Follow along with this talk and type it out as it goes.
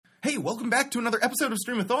Hey, welcome back to another episode of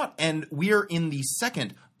Stream of Thought, and we are in the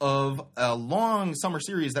second of a long summer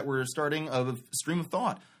series that we're starting of Stream of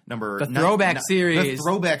Thought. The Throwback Series. The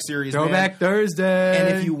Throwback Series, Throwback Thursday.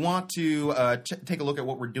 And if you want to take a look at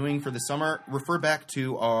what we're doing for the summer, refer back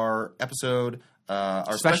to our episode,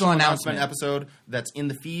 our special announcement episode that's in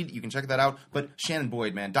the feed. You can check that out. But Shannon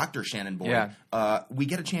Boyd, man, Dr. Shannon Boyd, we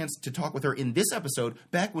get a chance to talk with her in this episode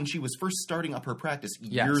back when she was first starting up her practice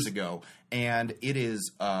years ago. And it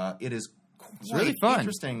is really fun.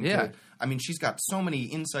 Interesting. Yeah. She's got so many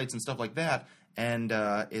insights and stuff like that. And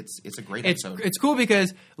it's a great episode. It's cool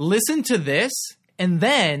because listen to this and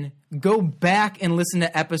then go back and listen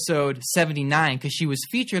to episode 79 because she was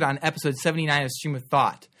featured on episode 79 of Stream of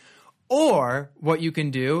Thought. Or what you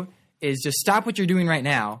can do is just stop what you're doing right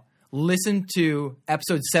now, listen to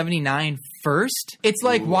episode 79 first. It's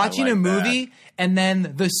like watching a movie and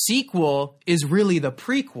then the sequel is really the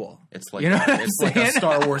prequel. It's like like a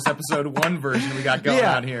Star Wars episode 1 version we got going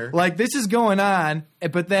on here. Like this is going on,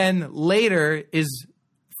 but then later is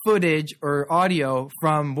footage or audio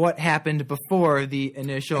from what happened before the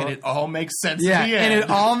initial. And it all makes sense at the end. And it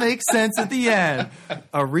all makes sense at the end.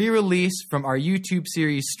 A re-release from our YouTube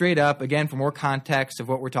series Straight Up. Again, for more context of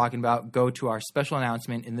what we're talking about, go to our special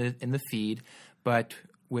announcement in the feed. But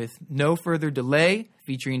with no further delay,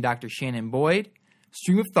 featuring Dr. Shannon Boyd,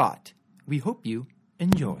 Stream of Thought. We hope you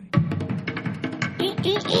enjoy.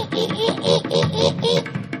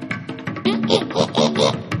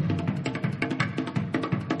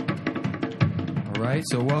 All right,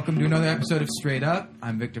 so welcome to another episode of Straight Up.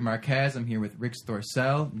 I'm Victor Marquez. I'm here with Rick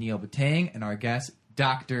Storsell, Neil Batang, and our guest,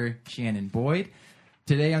 Dr. Shannon Boyd.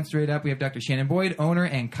 Today on Straight Up, we have Dr. Shannon Boyd, owner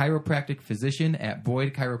and chiropractic physician at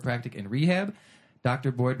Boyd Chiropractic and Rehab.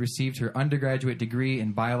 Dr. Boyd received her undergraduate degree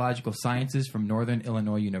in biological sciences from Northern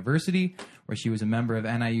Illinois University, where she was a member of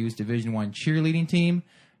NIU's Division I cheerleading team.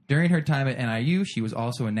 During her time at NIU, she was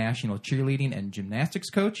also a national cheerleading and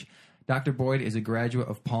gymnastics coach. Dr. Boyd is a graduate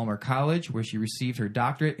of Palmer College, where she received her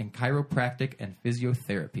doctorate in chiropractic and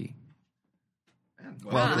physiotherapy.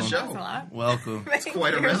 Welcome to the show. That's a lot. Welcome. It's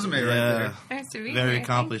quite a resume right there. Nice to be Very here.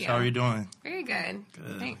 accomplished. Thank How are you doing? Very good.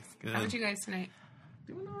 Good. Thanks. Good. How about you guys tonight?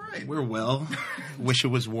 Doing all right. We're well. Wish it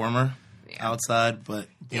was warmer outside, but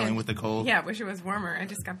dealing with the cold. Yeah, wish it was warmer. I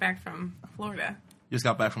just got back from Florida. You just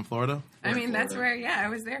got back from Florida? That's where, I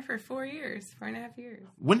was there for 4.5 years.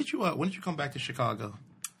 When did you come back to Chicago?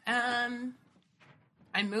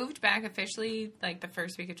 I moved back officially like the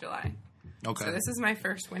first week of July. Okay. So this is my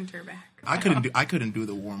first winter back. I couldn't do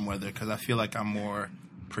the warm weather because I feel like I'm more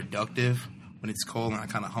productive when it's cold, and I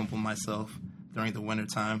kind of humble myself during the winter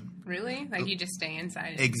time. Really? Like you just stay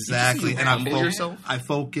inside? Exactly. And I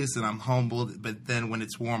focus and I'm humbled, but then when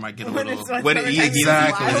it's warm, I get a little...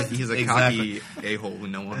 He's a cocky a-hole who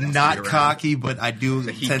no one wants Not to be around. Cocky, but I do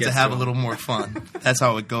tend to have a little more fun. That's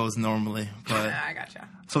how it goes normally. But I gotcha.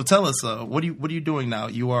 So tell us, what are you doing now?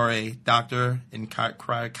 You are a doctor in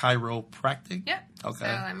chiropractic? Yep. Okay. So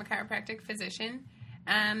I'm a chiropractic physician.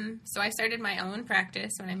 So I started my own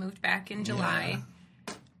practice when I moved back in July.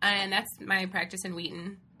 And that's my practice in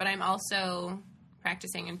Wheaton. But I'm also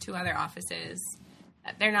practicing in 2 other offices.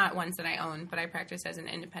 They're not ones that I own, but I practice as an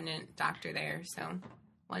independent doctor there. So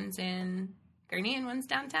one's in Gurney and one's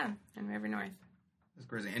downtown in River North. That's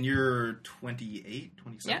crazy. And you're 28,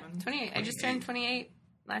 27? Yeah, 28. I just turned 28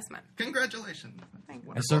 last month. Congratulations. I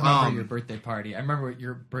still remember your birthday party. I remember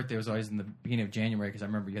your birthday was always in the beginning of January because I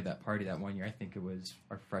remember you had that party that one year. I think it was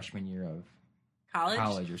our freshman year of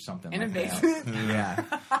college or something in like a basement. That.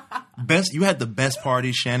 Yeah. You had the best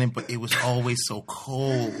party, Shannon, but it was always so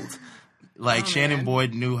cold. Like, Shannon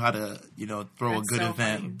Boyd knew how to, throw a good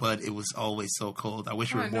event, funny. But it was always so cold. I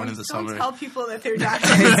wish you were born in the summer. Don't tell people that they're doctors.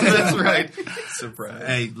 That's right. Surprise.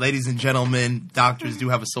 Hey, ladies and gentlemen, doctors do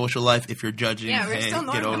have a social life. If you're judging, Yeah, we're still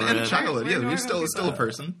get normal. over And it. chocolate, We're you're still a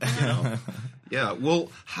person. Yeah.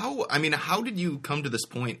 Well, how did you come to this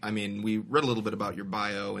point? We read a little bit about your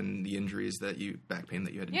bio and the injuries back pain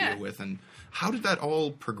that you had to deal with, and how did that all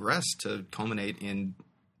progress to culminate in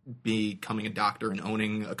becoming a doctor and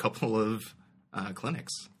owning a couple of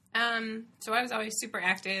clinics? So I was always super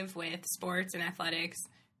active with sports and athletics.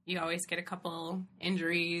 You always get a couple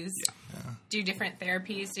injuries, do different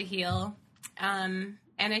therapies to heal. And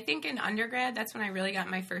I think in undergrad, that's when I really got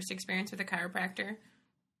my first experience with a chiropractor.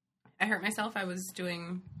 I hurt myself. I was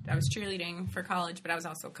cheerleading for college, but I was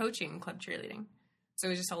also coaching club cheerleading. So it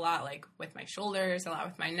was just a lot like with my shoulders, a lot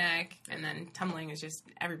with my neck, and then tumbling is just,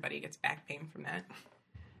 everybody gets back pain from that.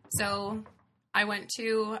 So I went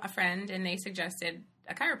to a friend and they suggested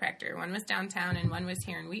a chiropractor. One was downtown and one was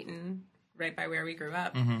here in Wheaton, right by where we grew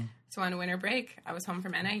up. Mm-hmm. So on a winter break, I was home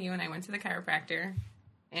from NIU and I went to the chiropractor.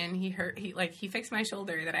 and he fixed my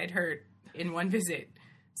shoulder that I'd hurt in one visit.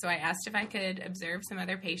 So I asked if I could observe some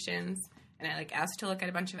other patients, and I asked to look at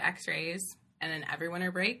a bunch of x-rays, and then every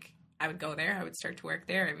winter break, I would go there. I would start to work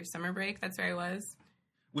there. Every summer break, that's where I was.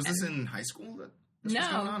 Was this in high school that this was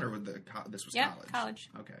going on, or this was college? College.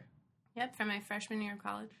 Okay. Yep, from my freshman year of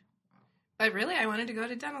college. But really, I wanted to go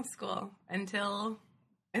to dental school until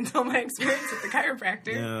my experience with the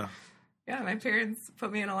chiropractor. Yeah. Yeah, my parents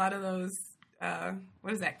put me in a lot of those,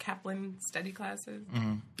 what is that, Kaplan study classes.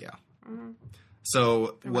 Mm-hmm. Yeah. Mm-hmm.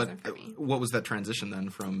 So what was that transition then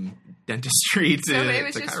from dentistry to chiropractor? So it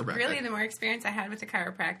was just really the more experience I had with the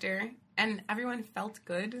chiropractor, and everyone felt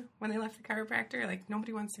good when they left the chiropractor.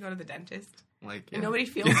 Nobody wants to go to the dentist. And nobody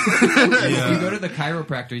feels good. If you go to the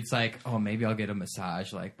chiropractor, it's maybe I'll get a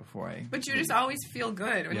massage before I... But you just always feel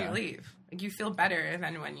good when you leave. You feel better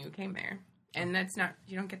than when you came there. And that's not...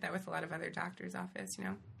 You don't get that with a lot of other doctors' office,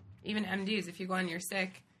 Even MDs, if you go and you're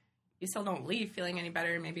sick... You still don't leave feeling any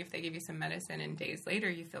better. Maybe if they give you some medicine and days later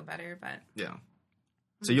you feel better, but... Yeah.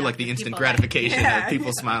 So you like the instant gratification of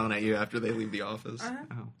people smiling at you after they leave the office. Uh-huh.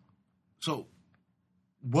 Oh. So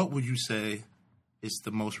what would you say is the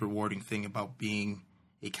most rewarding thing about being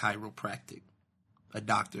a chiropractic, a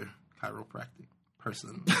doctor, chiropractic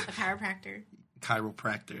person? A chiropractor.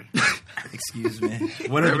 Chiropractor. Excuse me.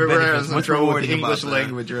 What are the benefits? What's rewarding English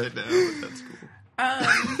language right now? That's cool.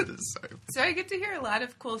 So I get to hear a lot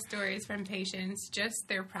of cool stories from patients, just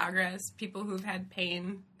their progress, people who've had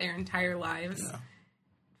pain their entire lives,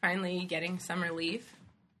 finally getting some relief.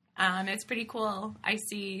 It's pretty cool. I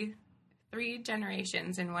see 3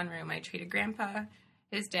 generations in one room. I treat a grandpa,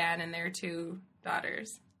 his dad, and their 2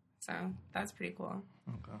 daughters. So that's pretty cool.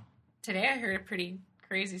 Okay. Today I heard a pretty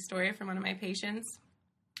crazy story from one of my patients.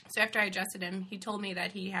 So after I adjusted him, he told me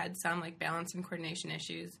that he had some balance and coordination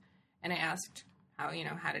issues, and I asked, how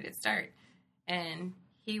did it start? And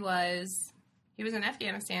he was in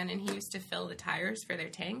Afghanistan, and he used to fill the tires for their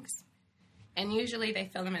tanks. And usually they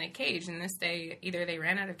fill them in a cage, and this day either they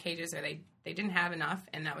ran out of cages or they didn't have enough,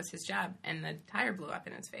 and that was his job, and the tire blew up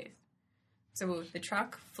in his face. So the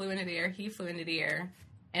truck flew into the air, he flew into the air,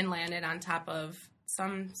 and landed on top of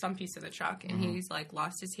some piece of the truck, and he's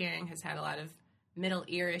lost his hearing, has had a lot of middle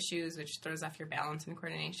ear issues, which throws off your balance and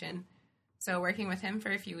coordination. So working with him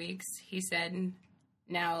for a few weeks, he said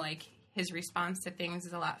now his response to things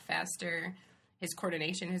is a lot faster. His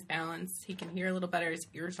coordination, his balance, he can hear a little better. His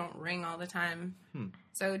ears don't ring all the time.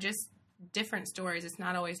 So just different stories. It's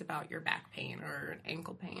not always about your back pain or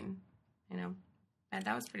ankle pain, And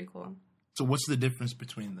that was pretty cool. So what's the difference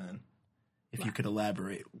between then, if you could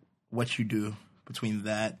elaborate, what you do between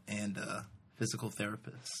that and a physical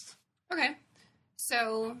therapist? Okay.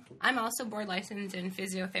 So I'm also board licensed in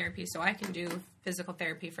physiotherapy, so I can do physical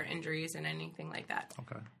therapy for injuries and anything like that.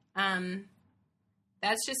 Okay.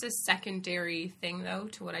 That's just a secondary thing, though,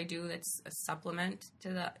 to what I do. That's a supplement to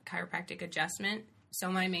the chiropractic adjustment. So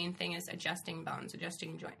my main thing is adjusting bones,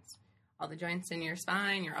 adjusting joints. All the joints in your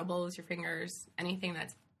spine, your elbows, your fingers, anything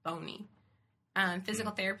that's bony.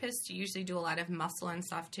 Physical therapists usually do a lot of muscle and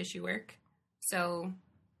soft tissue work. So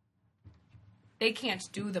they can't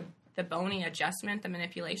do the bony adjustment, the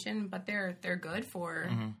manipulation, but they're good for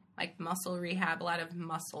muscle rehab, a lot of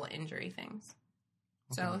muscle injury things.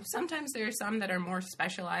 Okay. So sometimes there's some that are more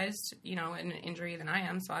specialized, in an injury than I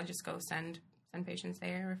am. So I'll just go send patients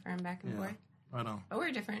there, refer them back and forth. Right on. But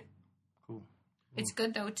we're different. Cool. It's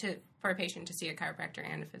good though for a patient to see a chiropractor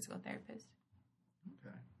and a physical therapist.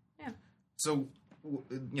 Okay. Yeah. So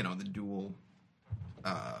the dual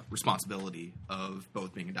responsibility of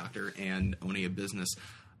both being a doctor and owning a business.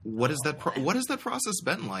 What is that process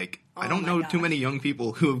been like? I don't know too many young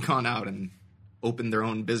people who have gone out and opened their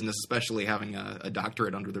own business, especially having a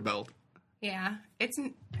doctorate under their belt. Yeah, it's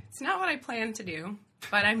not what I planned to do,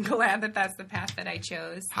 but I'm glad that that's the path that I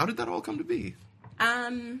chose. How did that all come to be?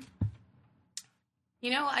 I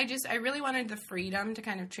really wanted the freedom to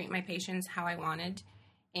kind of treat my patients how I wanted,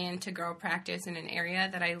 and to grow practice in an area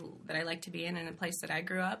that I like to be in a place that I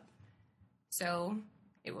grew up. So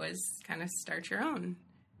it was kind of start your own.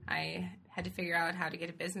 I had to figure out how to get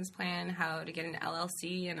a business plan, how to get an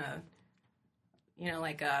LLC, and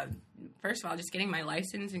first of all, just getting my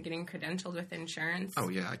license and getting credentialed with insurance. Oh,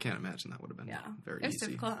 yeah, I can't imagine that would have been very easy. It's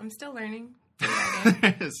difficult. I'm still learning.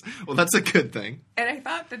 Well, that's a good thing. And I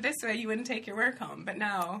thought that this way you wouldn't take your work home, but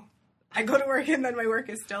now I go to work and then my work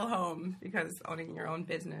is still home because owning your own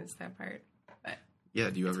business, that part. But yeah,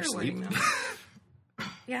 do you ever sleep?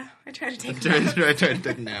 Yeah, I try to take naps. I try to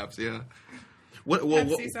take naps, yeah.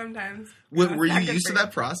 Sometimes. Were you used to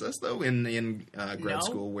that process, though, in grad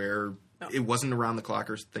school where It wasn't around the clock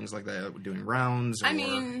or things like that, doing rounds? Or... I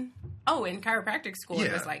mean, in chiropractic school,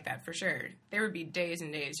 it was like that for sure. There would be days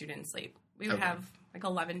and days you didn't sleep. We would have like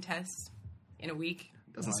 11 tests in a week.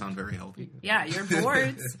 Doesn't sound very healthy. Yeah, your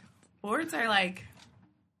boards are like,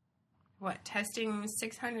 testing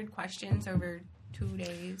 600 questions over 2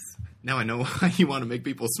 days. Now I know why you want to make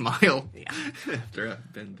people smile. Yeah. After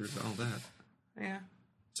I've been through all that. Yeah.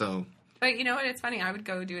 So. But you know what? It's funny. I would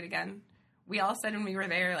go do it again. We all said when we were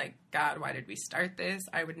there, like, God, why did we start this?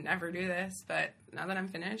 I would never do this. But now that I'm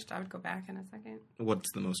finished, I would go back in a second.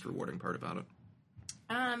 What's the most rewarding part about it?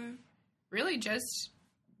 Really just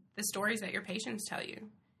the stories that your patients tell you.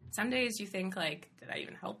 Some days you think, like, did I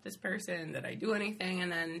even help this person? Did I do anything?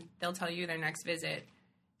 And then they'll tell you their next visit,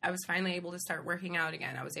 I was finally able to start working out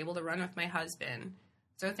again. I was able to run with my husband.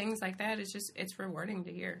 So things like that is just, it's rewarding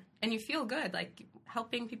to hear. And you feel good, like,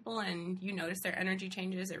 helping people and you notice their energy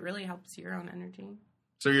changes. It really helps your own energy.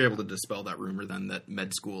 So you're able to dispel that rumor then that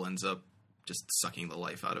med school ends up just sucking the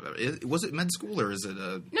life out of it. Was it med school or is it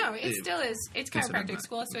a... No, it still is. It's chiropractic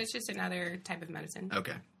school, so it's just another type of medicine.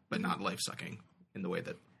 Okay, but not life sucking in the way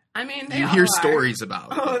that... I mean, you hear stories about.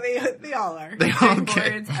 Oh, they all are. They all okay.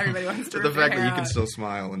 Boards, everybody wants to the fact that you can still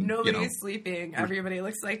smile and nobody's sleeping. Everybody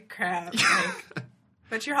looks like crap. Like,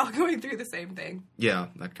 but you're all going through the same thing. Yeah,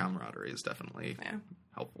 that camaraderie is definitely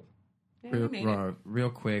helpful. Yeah, real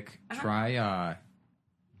quick, try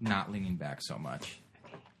not leaning back so much.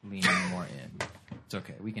 Leaning more in. It's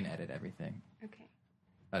okay. We can edit everything. Okay.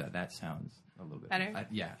 That sounds a little bit better.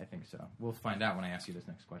 I think so. We'll find out when I ask you this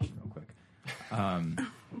next question real quick.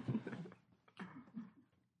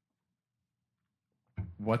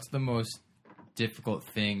 What's the most difficult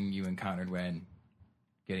thing you encountered when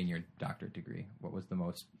getting your doctorate degree? What was the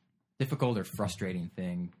most difficult or frustrating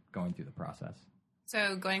thing going through the process?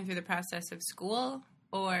 So going through the process of school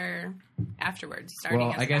or afterwards,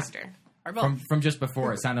 starting as a doctor? Or both? From just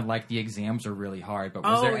before, it sounded like the exams are really hard, but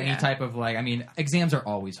was there any type of exams are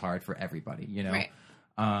always hard for everybody, you know? Right.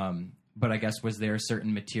 But I guess, was there a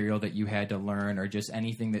certain material that you had to learn or just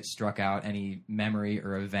anything that struck out, any memory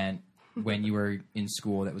or event when you were in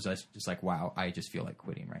school that was just like, wow, I just feel like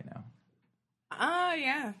quitting right now? Oh,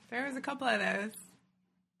 yeah. There was a couple of those.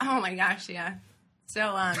 Oh, my gosh, yeah.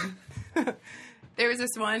 So there was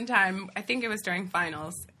this one time, I think it was during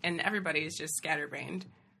finals, and everybody's just scatterbrained.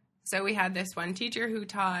 So we had this one teacher who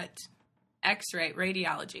taught X-ray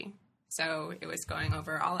radiology. So it was going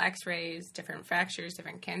over all X-rays, different fractures,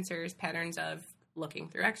 different cancers, patterns of looking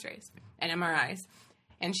through X-rays and MRIs.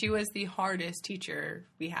 And she was the hardest teacher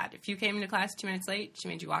we had. If you came into class 2 minutes late, she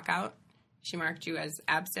made you walk out. She marked you as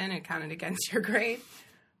absent and counted against your grade.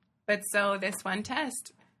 But so this one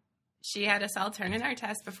test, she had us all turn in our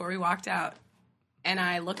test before we walked out. And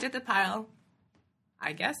I looked at the pile.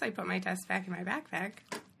 I guess I put my test back in my backpack,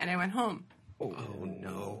 and I went home. Oh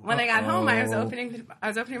no! When I got home, I was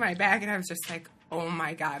opening my bag, and I was just like, "Oh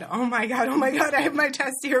my god! Oh my god! Oh my god! I have my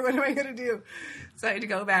test here. What am I gonna do?" So I had to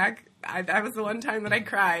go back. That was the one time that I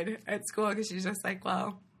cried at school because she's just like,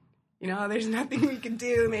 "Well, there's nothing we can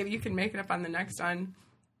do. Maybe you can make it up on the next one."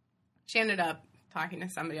 She ended up talking to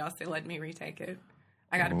somebody else. They let me retake it.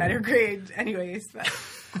 I got a better grade, anyways. But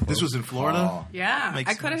this was in Florida. Yeah,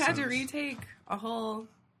 I could have had to retake a whole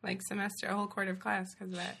semester, a whole quarter of class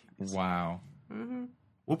because of that. Wow. Mm-hmm.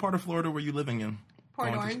 What part of Florida were you living in?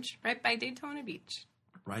 Port Orange, right by Daytona Beach.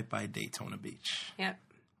 Right by Daytona Beach. Yep.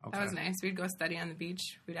 Okay. That was nice. We'd go study on the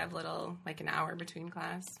beach. We'd have an hour between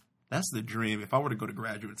class. That's the dream. If I were to go to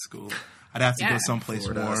graduate school, I'd have to go someplace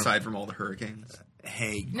Florida, warm. Aside from all the hurricanes.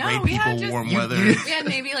 Hey, no, great we people, had warm weather. We had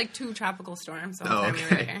maybe 2 tropical storms the whole time we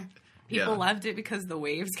were there. People loved it because the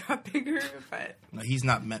waves got bigger, but... No, he's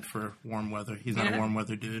not meant for warm weather. He's not a warm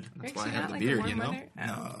weather dude. That's why I have the beard, weather?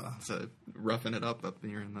 No. It's roughing it up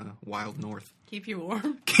here in the wild north. Keep you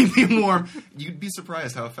warm. Keep you warm. You'd be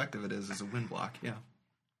surprised how effective it is as a wind block, yeah.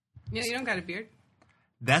 Yeah, you don't got a beard?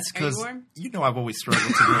 That's because, I've always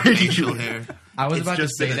struggled to grow facial hair. I was about to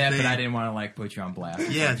say that, but I didn't want to put you on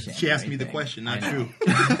blast. Yeah, she asked me the question, not true.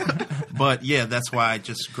 But yeah, that's why I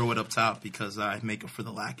just grow it up top because I make up for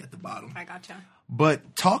the lack at the bottom. I gotcha.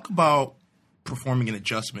 But talk about performing an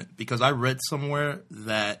adjustment, because I read somewhere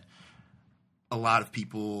that a lot of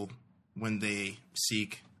people, when they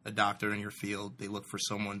seek a doctor in your field, they look for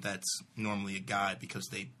someone that's normally a guy because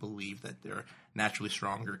they believe that they're naturally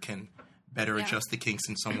stronger, can better adjust the kinks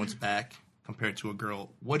in someone's back compared to a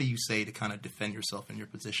girl. What do you say to kind of defend yourself in your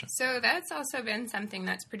position? So that's also been something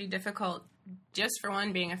that's pretty difficult, just for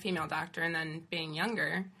one, being a female doctor and then being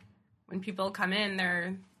younger. When people come into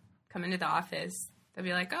the office, they'll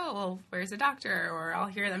be like, oh, well, where's the doctor? Or I'll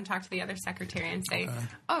hear them talk to the other secretary and say,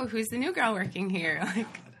 oh, who's the new girl working here?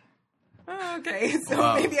 oh, okay,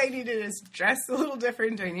 so maybe I need to just dress a little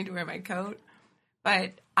different. Do I need to wear my coat?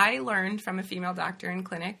 But I learned from a female doctor in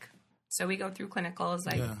clinic. So we go through clinicals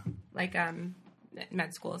like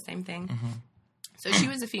med school, same thing. Mm-hmm. So she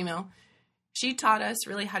was a female. She taught us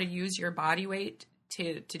really how to use your body weight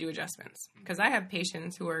to do adjustments. Because I have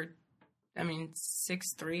patients who are, 6'3",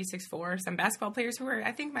 6'4". Some basketball players who are,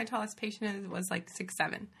 I think my tallest patient was like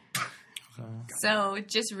 6'7". So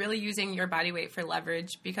just really using your body weight for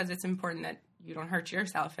leverage, because it's important that you don't hurt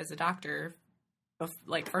yourself as a doctor.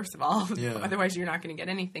 Like, first of all, otherwise you're not going to get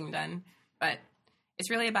anything done. But it's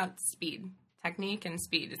really about speed, technique and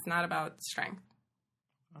speed. It's not about strength.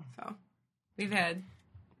 So we've had,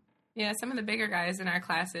 some of the bigger guys in our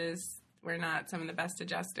classes were not some of the best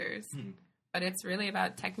adjusters. But it's really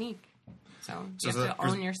about technique. So you have to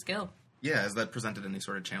own your skill. Yeah, has that presented any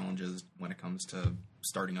sort of challenges when it comes to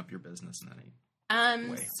starting up your business in any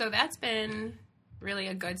way? So that's been really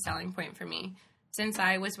a good selling point for me. Since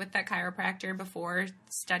I was with that chiropractor before,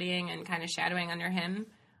 studying and kind of shadowing under him,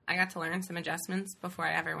 I got to learn some adjustments before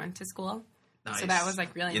I ever went to school. Nice. So that was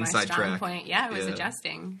like really Inside my strong track. point. Yeah, I was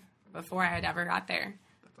adjusting before I had ever got there.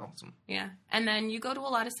 That's awesome. Yeah. And then you go to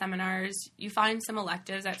a lot of seminars. You find some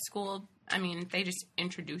electives at school. They just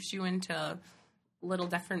introduce you into little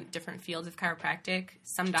different fields of chiropractic.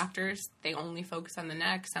 Some doctors, they only focus on the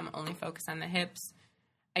neck. Some only focus on the hips.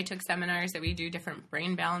 I took seminars that we do different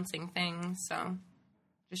brain balancing things. So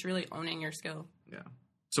just really owning your skill. Yeah.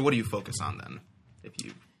 So what do you focus on then?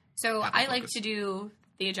 So I like to do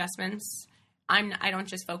the adjustments. I don't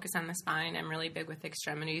just focus on the spine. I'm really big with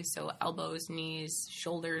extremities. So elbows, knees,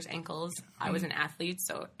 shoulders, ankles. I was an athlete,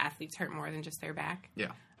 so athletes hurt more than just their back.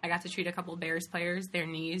 Yeah. I got to treat a couple Bears players. Their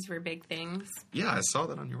knees were big things. Yeah, I saw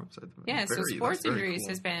that on your website. Yeah, so sports injuries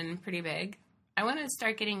has been pretty big. I want to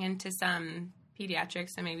start getting into some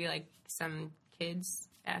pediatrics and maybe like some kids,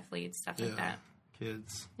 athletes, stuff like that.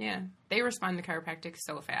 Kids. Yeah. They respond to chiropractic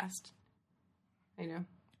so fast. I know.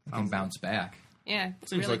 They can bounce back. Yeah. It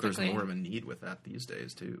seems really like quickly. there's more of a need with that these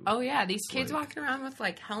days, too. Oh, yeah. These kids walking around with,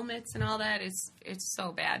 like, helmets and all that, it's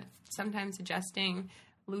so bad. Sometimes adjusting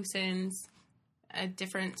loosens,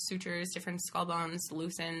 different sutures, different skull bones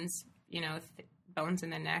loosens, bones in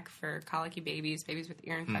the neck for colicky babies with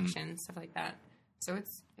ear infections, stuff like that. So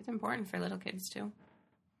it's important for little kids, too.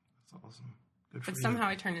 That's awesome. Good for But you. somehow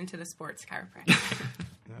I turned into the sports chiropractor.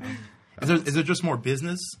 Is there just more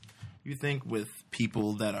business, you think, with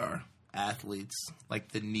people that are athletes,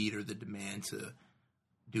 like the need or the demand to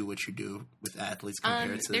do what you do with athletes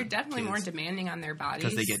compared to they're definitely kids? more demanding on their bodies.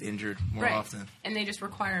 Because they get injured more right. often. And they just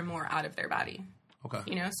require more out of their body.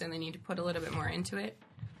 Okay. So they need to put a little bit more into it.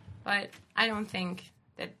 But I don't think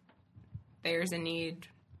that there's a need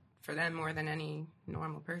for them more than any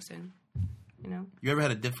normal person, You ever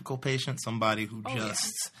had a difficult patient, somebody who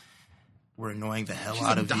were annoying the hell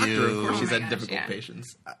out of Doctor, you? of course, she's my had gosh, difficult yeah.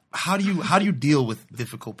 patients. How do you deal with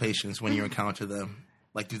difficult patients when you encounter them?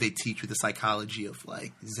 Like, do they teach you the psychology of,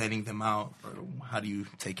 like, zenning them out? Or how do you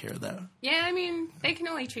take care of that? Yeah, they can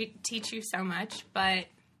only teach you so much, but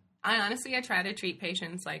I try to treat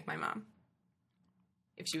patients like my mom.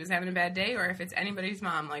 If she was having a bad day, or if it's anybody's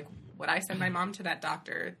mom, like, would I send my mom to that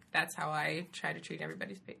doctor? That's how I try to treat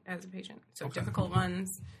everybody as a patient. So difficult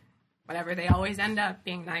ones, whatever, they always end up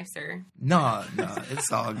being nicer. No,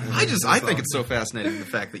 it's all good. I think it's so fascinating, the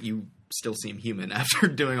fact that you still seem human after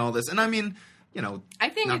doing all this. And I think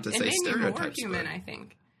not to it say made me more stereotypes, human, but- I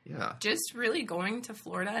think. Yeah. Just really going to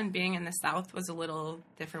Florida and being in the South was a little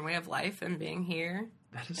different way of life than being here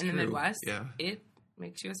That is in the true. Midwest. Yeah. It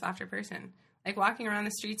makes you a softer person. Like walking around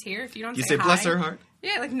the streets here, if you don't You say say, hi, bless her heart?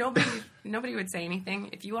 yeah, like nobody would say anything.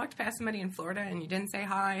 If you walked past somebody in Florida and you didn't say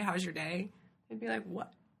hi, how's your day? They'd be like,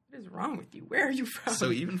 what is wrong with you? Where are you from?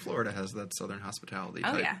 So even Florida has that southern hospitality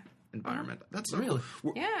type environment. That's so Really?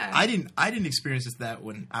 cool. yeah. I didn't experience that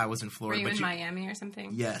when I was in Were Florida. you but in Miami or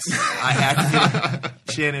something? Yes, I had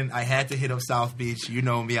to. Shannon, I had to hit up South Beach. You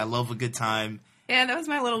know me. I love a good time. Yeah, that was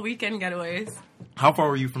my little weekend getaways. How far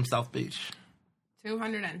were you from South Beach?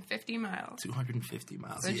 250 miles. 250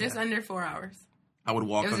 miles. So just under 4 hours. I would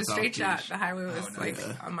walk It was on a South straight Beach. shot. The highway was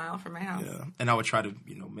yeah. a mile from my house. Yeah, and I would try to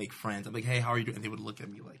make friends. I'm like, hey, how are you doing? And they would look at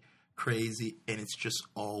me like crazy, and it's just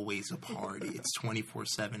always a party. It's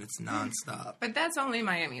 24/7. It's nonstop. But that's only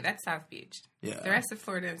Miami. That's South Beach. Yeah. The rest of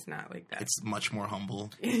Florida is not like that. It's much more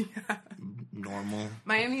humble, normal.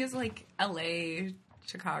 Miami is like LA,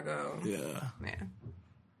 Chicago. Yeah. Man.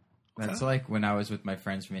 That's like when I was with my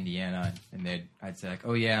friends from Indiana, and I'd say, like,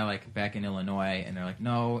 oh, yeah, like back in Illinois. And they're like,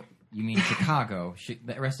 no, you mean Chicago.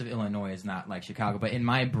 The rest of Illinois is not like Chicago. But in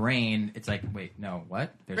my brain, it's like, wait, no,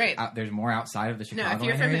 what? There's more outside of the Chicago No, if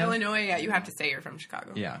you're from area? Illinois, yeah, you have to say you're from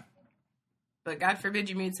Chicago. Yeah. But God forbid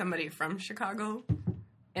you meet somebody from Chicago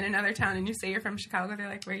in another town and you say you're from Chicago, they're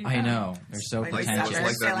like, where are you from? I know. They're so Like, pretentious. Just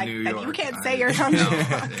like that They're New like, York. you can't say you're from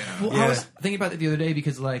Chicago. Well, I was thinking about it the other day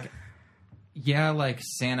because, like, yeah, like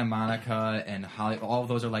Santa Monica and Hollywood, all of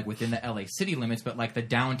those are like within the LA city limits, but like the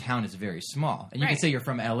downtown is very small. And you can Right. say you're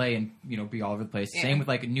from LA and, you know, be all over the place. Yeah. Same with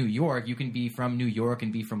like New York. You can be from New York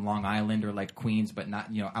and be from Long Island or like Queens, but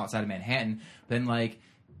not, you know, outside of Manhattan. Then like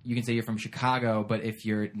you can say you're from Chicago, but if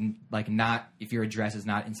you're like not, if your address is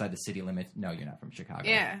not inside the city limits, no, you're not from Chicago.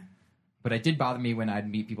 Yeah. But it did bother me when I'd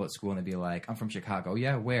meet people at school and they'd be like, I'm from Chicago.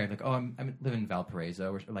 Yeah, where? Like, oh, I live in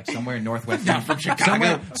Valparaiso or like somewhere in Northwest. Not from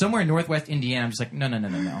Chicago. Somewhere in Northwest Indiana. I'm just like, no.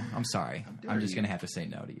 I'm sorry. I'm just going to have to say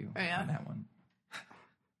no to you Yeah. on that one.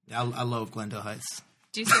 Yeah, I love Glendale Heights.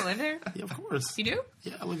 Do you still live there? Yeah, of course. You do?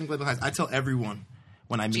 Yeah, I live in Glendale Heights. I tell everyone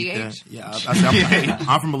when I meet GH? them. Yeah,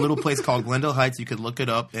 I'm from a little place called Glendale Heights. You could look it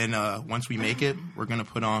up, and once we make it, we're gonna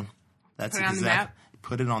put on. That's Put it on the map?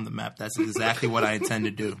 Put it on the map. That's exactly what I intend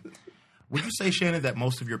to do. Would you say, Shannon, that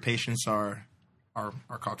most of your patients are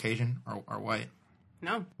Caucasian or are white?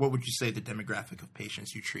 No. What would you say the demographic of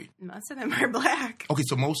patients you treat? Most of them are black. Okay,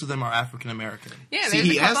 so most of them are African American. Yeah, See,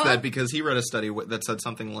 there's he a asked couple. that because he read a study that said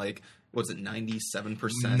something like, what's it, 97%?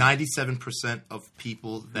 97% of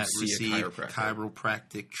people that see a receive chiropractor.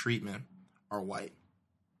 chiropractic treatment are white.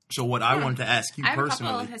 So what I wanted to ask you I have a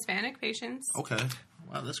personally. couple of Hispanic patients. Okay.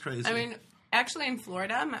 Wow, that's crazy. I mean, actually in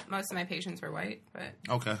Florida, most of my patients were white, but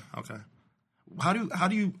Okay. How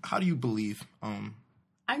do you believe?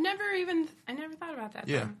 I never thought about that.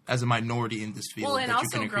 Yeah, though. as a minority in this field, Well, and that you also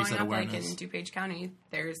can increase growing that up like awareness. in DuPage County,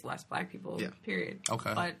 there's less black people. Yeah. Period.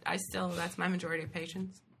 Okay. But that's my majority of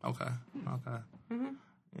patients. Okay.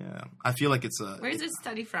 Yeah, I feel like it's a Where's this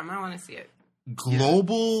study from? I want to see it.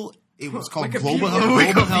 global. It was called Wikipedia. Global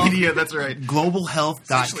Health. Wikipedia, that's right.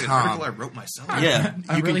 Actually, an article I Globalhealth.com. wrote myself. Yeah,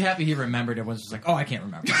 I'm really happy he remembered. Everyone's just like, oh, I can't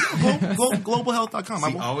remember. globalhealth.com. See,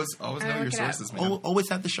 I'm always know look your it up. sources, man. always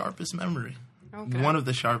had the sharpest memory. Okay. One of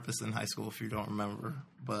the sharpest in high school, if you don't remember.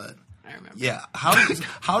 But I remember. yeah,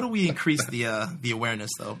 how do we increase the awareness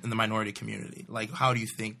though in the minority community? Like, how do you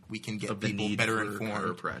think we can get Of the people need better for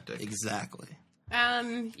informed? chiropractic. Exactly.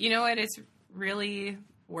 You know what? It's really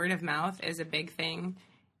word of mouth is a big thing.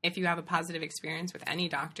 If you have a positive experience with any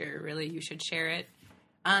doctor, really, you should share it.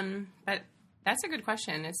 But that's a good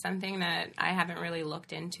question. It's something that I haven't really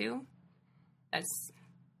looked into. That's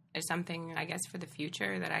something, I guess, for the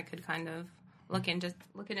future that I could kind of look into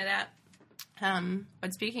that.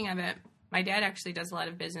 But speaking of it, my dad actually does a lot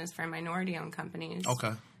of business for minority-owned companies.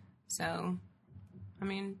 Okay. So, I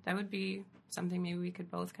mean, that would be something maybe we could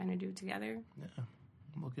both kind of do together. Yeah.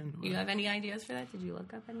 Look into You it. have any ideas for that? Did you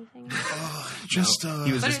look up anything? Just He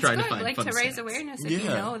was But just it's trying good, to find like fun to raise stats. awareness if you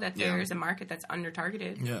Yeah. know that Yeah. there's a market that's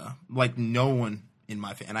under-targeted. yeah, like no one in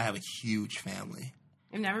my family, and I have a huge family.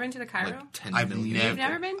 You've never been to the Cairo? Like 10 I've million. You've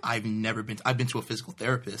never been? I've never been. I've been to a physical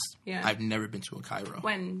therapist. Yeah. I've never been to a chiro.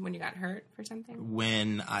 When you got hurt for something?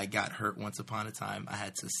 When I got hurt once upon a time, I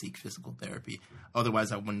had to seek physical therapy.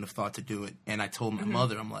 Otherwise, I wouldn't have thought to do it. And I told my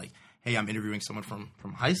mother, I'm like, hey, I'm interviewing someone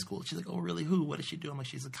from high school. She's like, oh, really? Who? What does she do? I'm like,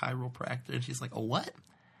 she's a chiropractor. And she's like, a what?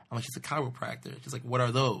 I'm like, she's a chiropractor. She's like, what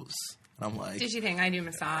are those? And I'm like, Did she think I do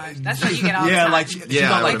massage? That's what you get all the yeah, time. like she's Yeah,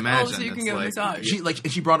 not I like would imagine. so you can It's get a like- massage. she like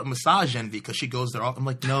and she brought up massage envy because she goes there. I'm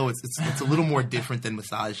like, no, it's a little more different than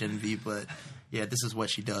massage envy, but yeah, this is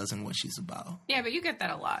what she does and what she's about. Yeah, but you get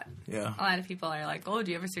that a lot. Yeah. A lot of people are like, oh,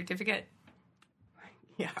 do you have a certificate?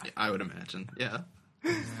 Yeah. I would imagine. Yeah.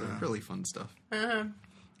 It's really fun stuff.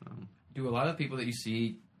 Do a lot of people that you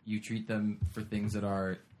see, you treat them for things that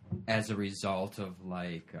are as a result of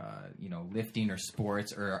like, lifting or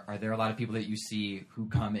sports, or are there a lot of people that you see who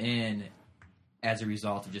come in as a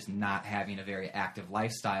result of just not having a very active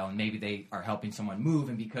lifestyle, and maybe they are helping someone move,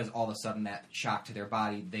 and because all of a sudden that shock to their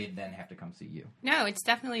body, they then have to come see you? No, it's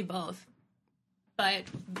definitely both. But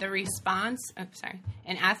the response,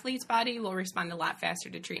 an athlete's body will respond a lot faster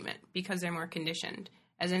to treatment because they're more conditioned.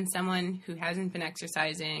 As in someone who hasn't been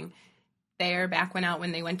exercising, their back went out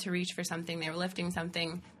when they went to reach for something, they were lifting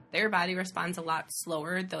something, their body responds a lot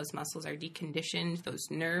slower. Those muscles are deconditioned. Those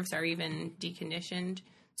nerves are even deconditioned.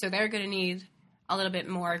 So they're going to need a little bit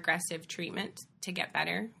more aggressive treatment to get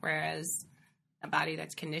better, whereas a body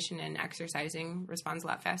that's conditioned and exercising responds a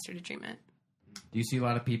lot faster to treatment. Do you see a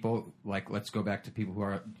lot of people, like, let's go back to people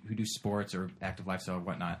who do sports or active lifestyle or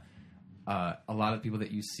whatnot, a lot of people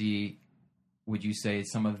that you see, would you say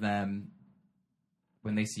some of them,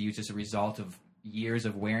 when they see you, it's just a result of years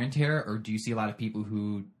of wear and tear, or do you see a lot of people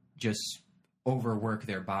who just overwork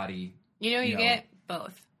their body? You get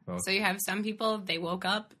both. Both. So you have some people, they woke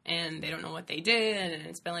up and they don't know what they did, and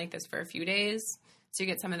it's been like this for a few days. So you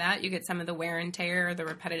get some of that. You get some of the wear and tear, the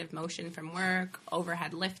repetitive motion from work,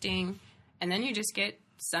 overhead lifting, and then you just get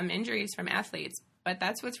some injuries from athletes. But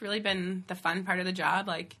that's what's really been the fun part of the job.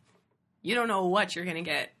 Like, you don't know what you're going to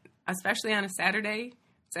get, especially on a Saturday.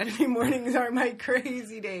 Saturday mornings are my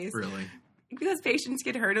crazy days. Really? Because patients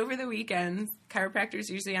get hurt over the weekends. Chiropractors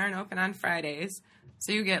usually aren't open on Fridays.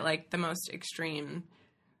 So you get, like, the most extreme.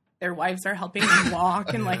 Their wives are helping them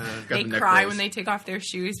walk, and, like, they cry when they take off their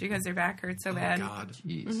shoes because their back hurts so bad. Oh, God.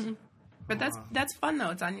 Jeez. Mm-hmm. But that's fun, though.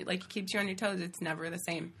 It's on, like, it keeps you on your toes. It's never the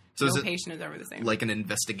same. So no patient is ever the same. Like an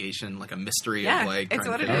investigation, like a mystery Yeah, of, like... it's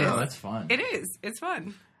what it Oh, is. that's fun. It is. It's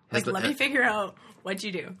fun. Like, let me figure out what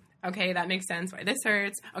you do. Okay, that makes sense. Why this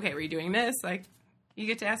hurts. Okay, were you doing this? Like, you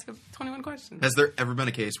get to ask 21 questions. Has there ever been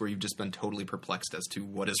a case where you've just been totally perplexed as to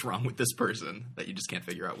what is wrong with this person that you just can't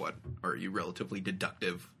figure out what? Or are you relatively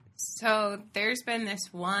deductive? So there's been this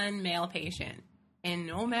one male patient, and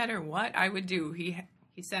no matter what I would do, he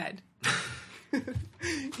said,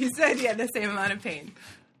 he said he had the same amount of pain.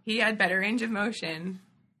 He had better range of motion,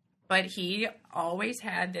 but he always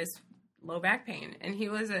had this low back pain. And he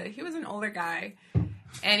was an older guy,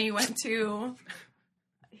 and he went to...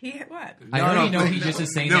 What? I already know he just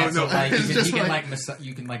is saying that, so like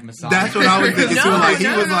you can massage. That's what I was thinking too. Like he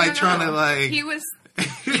was like trying to like. He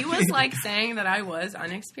was like saying that I was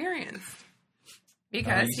unexperienced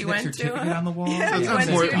because he went to on the wall. Yeah, he Sounds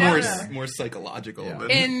went more psychological. Yeah.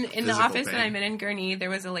 Than in the office pain. that I'm in Gurnee, there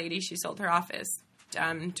was a lady. She sold her office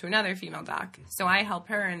to another female doc. So I help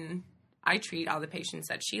her and I treat all the patients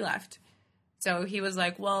that she left. So he was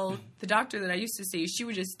like, "Well, the doctor that I used to see, she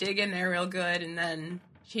would just dig in there real good, and then."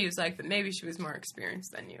 He was like, but maybe she was more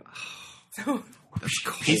experienced than you. So That's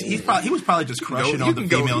cool. He was probably just crushing on the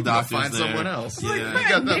female doctors. Find there. someone else.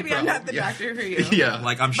 like, maybe I'm not the doctor for you. Yeah.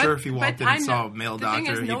 Like I'm sure if he walked in and saw a male the doctor,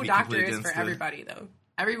 thing is, he'd no be doctor completely is against for it. everybody, though.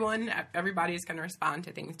 Everybody's going to respond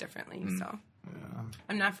to things differently. So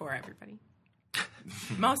I'm not for everybody.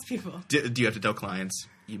 Most people. Do you have to tell clients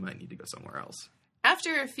you might need to go somewhere else?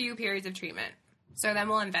 After a few periods of treatment. So then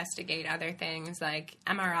we'll investigate other things like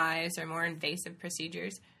MRIs or more invasive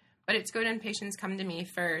procedures. But it's good when patients come to me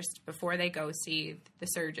first before they go see the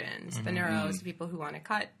surgeons, the neuros, the people who want to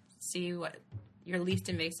cut, see what your least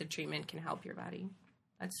invasive treatment can help your body.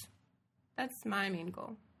 That's my main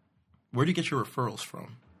goal. Where do you get your referrals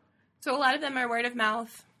from? So a lot of them are word of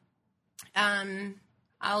mouth.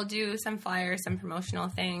 I'll do some flyers, some promotional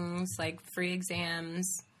things like free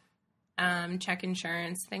exams, check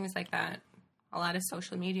insurance, things like that. A lot of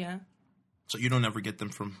social media. So you don't ever get them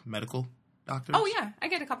from medical doctors? Oh, yeah. I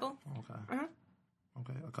get a couple. Okay. Uh-huh.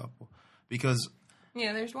 Okay, a couple. Because...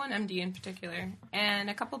 Yeah, there's one MD in particular. And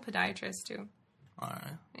a couple podiatrists, too. All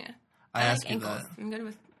right. Yeah. I asked you ankles. that. I'm good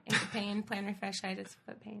with ankle pain, plantar fasciitis,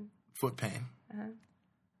 foot pain. Foot pain. Uh-huh.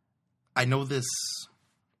 I know this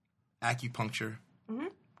acupuncture Mm-hmm.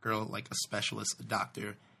 girl, like a specialist, a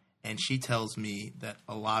doctor, and she tells me that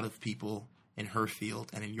a lot of people in her field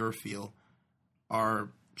and in your field are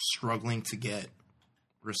struggling to get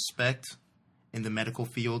respect in the medical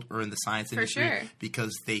field or in the science industry sure.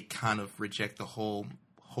 because they kind of reject the whole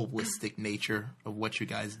holistic nature of what you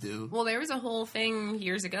guys do. Well, there was a whole thing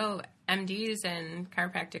years ago. MDs and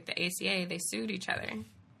chiropractic, the ACA, they sued each other.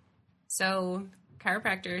 So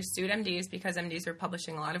chiropractors sued MDs because MDs were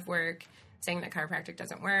publishing a lot of work saying that chiropractic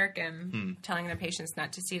doesn't work and telling their patients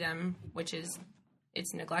not to see them, which is,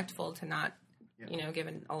 it's neglectful to not,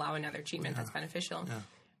 allow another treatment that's beneficial. Yeah.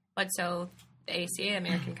 But so the ACA,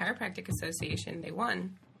 American Chiropractic Association, they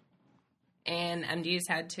won. And MDs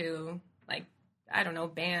had to,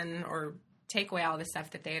 ban or take away all the stuff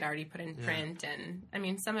that they had already put in print. And, I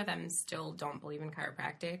mean, some of them still don't believe in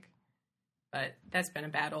chiropractic. But that's been a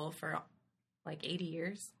battle for, 80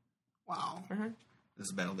 years. Wow. Uh-huh. This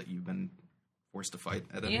is a battle that you've been forced to fight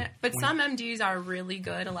at Yeah, but some MDs are really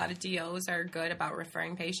good. A lot of DOs are good about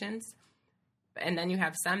referring patients. And then you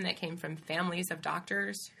have some that came from families of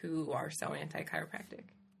doctors who are so anti-chiropractic.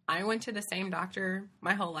 I went to the same doctor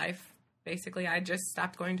my whole life. Basically, I just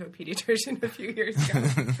stopped going to a pediatrician a few years ago.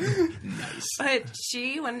 Nice. But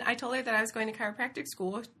when I told her that I was going to chiropractic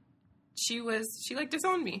school, she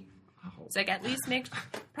disowned me. It's like, at least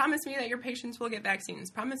promise me that your patients will get vaccines.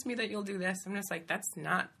 Promise me that you'll do this. I'm just like, that's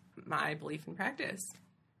not my belief in practice.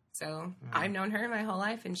 So I've known her my whole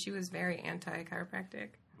life, and she was very anti-chiropractic.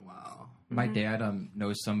 Wow. My dad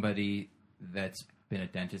knows somebody that's been a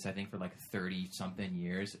dentist, I think, for 30-something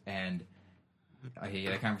years, and I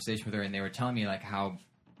had a conversation with her, and they were telling me Mm-hmm. how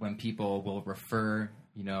when people will refer,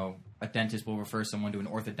 a dentist will refer someone to an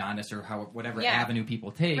orthodontist or whatever avenue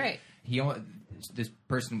people take. Right. This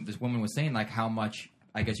woman was saying how much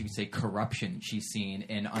I guess you could say, corruption she's seen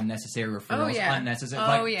in unnecessary referrals. Oh, yeah.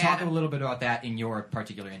 Unnecessary. Talk a little bit about that in your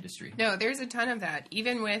particular industry. No, there's a ton of that.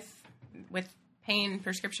 Even with pain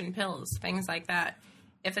prescription pills, things like that.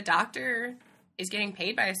 If a doctor is getting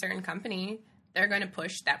paid by a certain company, they're going to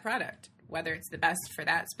push that product, whether it's the best for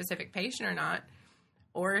that specific patient or not.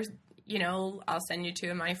 Or, I'll send you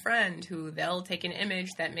to my friend who they'll take an image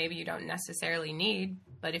that maybe you don't necessarily need,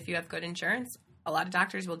 but if you have good insurance, a lot of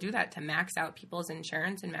doctors will do that to max out people's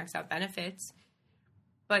insurance and max out benefits.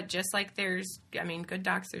 But just like there's good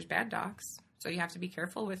docs, there's bad docs. So you have to be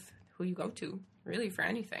careful with who you go to, really, for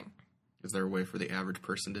anything. Is there a way for the average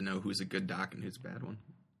person to know who's a good doc and who's a bad one?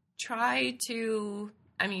 Try to,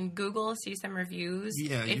 Google, see some reviews.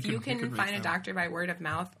 Yeah, if you can find a doctor by word of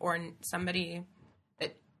mouth or somebody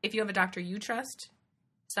that, if you have a doctor you trust,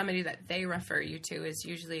 somebody that they refer you to is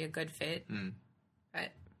usually a good fit.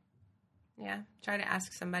 But, yeah, try to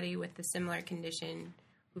ask somebody with a similar condition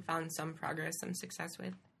who found some progress, some success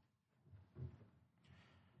with.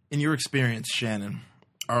 In your experience, Shannon,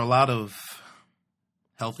 are a lot of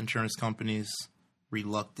health insurance companies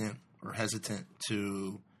reluctant or hesitant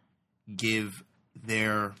to give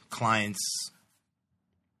their clients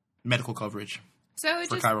medical coverage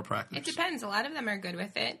for chiropractors? It depends. A lot of them are good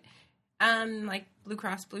with it. Like Blue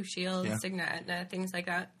Cross Blue Shield, Cigna, Aetna, things like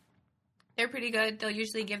that. They're pretty good. They'll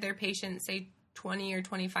usually give their patients, say, 20 or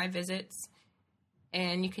 25 visits,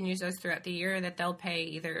 and you can use those throughout the year that they'll pay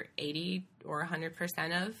either 80 or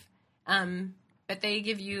 100% of. But they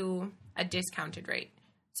give you a discounted rate.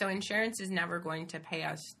 So insurance is never going to pay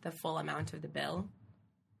us the full amount of the bill.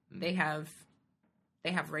 They have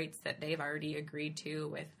rates that they've already agreed to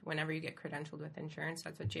with whenever you get credentialed with insurance.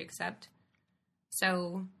 That's what you accept.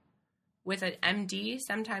 So with an MD,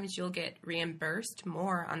 sometimes you'll get reimbursed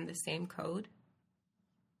more on the same code.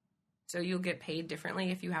 So you'll get paid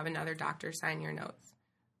differently if you have another doctor sign your notes.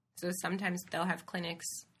 So sometimes they'll have clinics.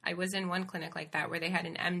 I was in one clinic like that where they had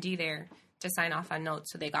an MD there to sign off on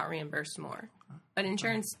notes, so they got reimbursed more. But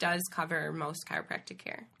insurance does cover most chiropractic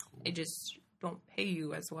care. It just don't pay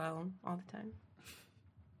you as well all the time.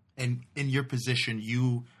 And in your position,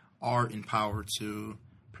 you are empowered to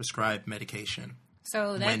prescribe medication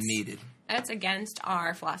when needed. That's against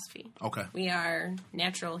our philosophy. Okay. We are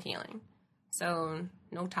natural healing. So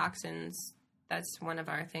no toxins. That's one of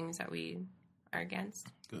our things that we are against.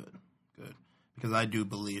 Good. Because I do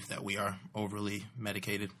believe that we are overly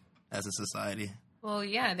medicated as a society. Well,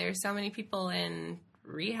 yeah, there's so many people in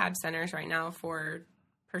rehab centers right now for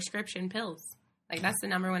prescription pills. Like, that's the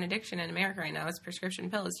number one addiction in America right now is prescription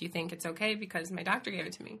pills. You think it's okay because my doctor gave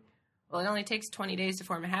it to me. Well, it only takes 20 days to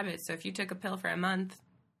form a habit. So if you took a pill for a month,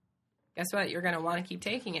 guess what? You're going to want to keep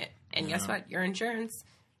taking it. And guess what? Your insurance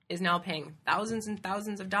is now paying thousands and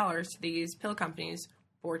thousands of dollars to these pill companies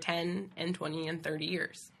for 10 and 20 and 30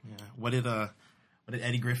 years. Yeah. What did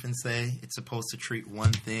Eddie Griffin say? It's supposed to treat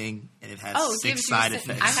one thing, and it has 6 side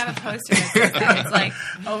effects. I have a poster that says that. It's like,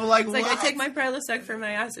 what? I take my Prilosec for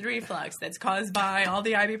my acid reflux that's caused by all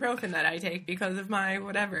the ibuprofen that I take because of my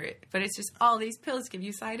whatever. But it's just all these pills give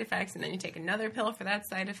you side effects, and then you take another pill for that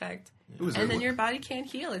side effect. And then your body can't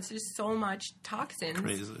heal. It's just so much toxins.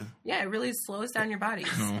 Crazy. Yeah, it really slows down your body.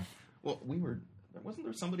 Well, wasn't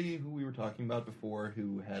there somebody who we were talking about before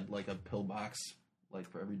who had like a pill box like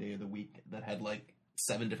for every day of the week that had like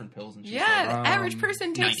 7 different pills? And the average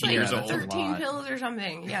person takes like 13 pills or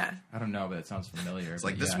something. Yeah. I don't know, but it sounds familiar. It's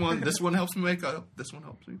like this one helps me wake up. This one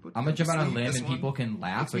helps me put. I'm gonna jump out on a limb and people can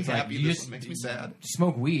laugh. Makes me happy. You This one makes me sad.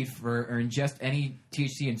 Smoke weed or ingest any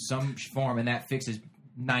THC in some form, and that fixes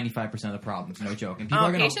 95% of the problems. No joke. And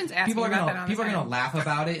people are gonna laugh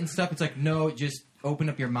about it and stuff. It's like, no, just open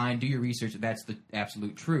up your mind, do your research. That's the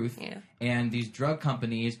absolute truth. Yeah. And these drug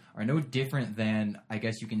companies are no different than, I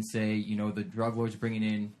guess you can say, the drug lords bringing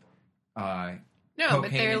in but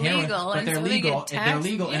they're legal. But they're legal. They're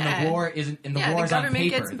legal, and the war isn't. And the war is on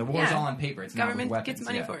paper. The war is all on paper. It's government not with weapons. Gets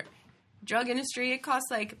money for it. Drug industry. It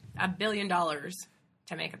costs like $1 billion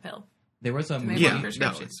to make a pill. There was a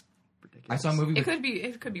prescription. I saw a movie.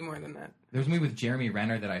 It could be more than that. There was a movie with Jeremy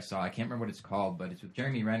Renner that I saw. I can't remember what it's called, but it's with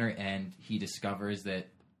Jeremy Renner, and he discovers that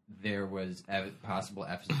there was possible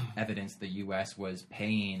evidence the U.S. was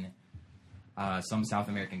paying some South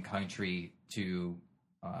American country to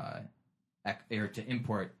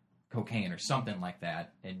import cocaine or something like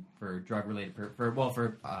that, and for drug related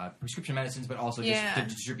for prescription medicines, but also just to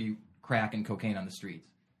distribute crack and cocaine on the streets.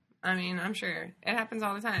 I mean, I'm sure it happens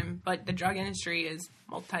all the time, but the drug industry is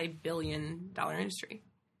multi-billion-dollar industry.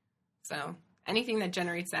 So anything that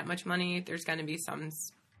generates that much money, there's going to be some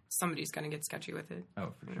somebody's going to get sketchy with it. Oh,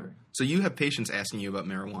 for sure. So you have patients asking you about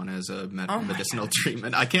marijuana as a medicinal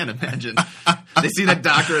treatment. I can't imagine. They see that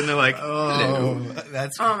doctor and they're like, Oh,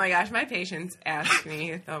 oh my gosh, my patients ask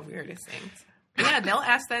me the weirdest things. Yeah, they'll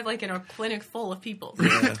ask that like in a clinic full of people.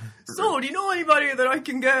 yeah. So, do you know anybody that I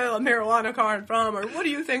can get a marijuana card from, or what do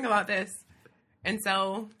you think about this? And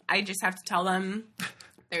so I just have to tell them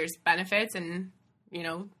there's benefits and,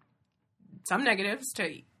 some negatives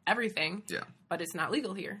to everything. Yeah. But it's not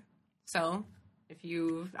legal here. So if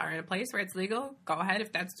you are in a place where it's legal, go ahead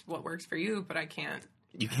if that's what works for you, but I can't.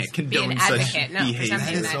 You can't Be condone an such advocate. No, for behavior. something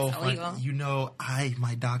That is that's so funny. illegal.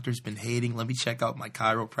 My doctor's been hating. Let me check out my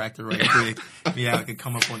chiropractor right quick. Yeah, I can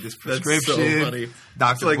come up on this That's prescription. so funny.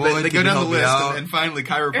 Dr. It's like Boyd, they go can you down the help me list, out? and finally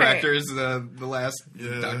chiropractor is the last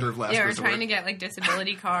doctor of last Yeah, we're resort. trying to get like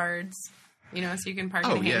disability cards, so you can park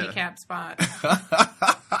Oh, in a yeah. handicap spot.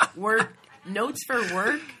 Notes for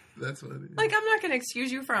work. That's what it is. Like, I'm not going to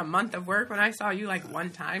excuse you for a month of work when I saw you like one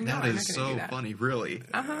time. No, That I'm not is going to so do that. funny, really.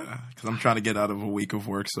 Because I'm trying to get out of a week of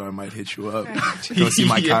work, so I might hit you up. Go see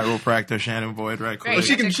my Yeah. chiropractor, Shannon Boyd, right quick. Great.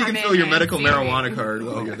 She You have can to come fill in your and medical see me. marijuana card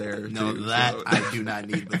while you're there. No, too, that so- I do not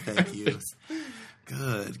need, but thank you.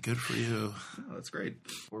 Good for you. Oh, that's great.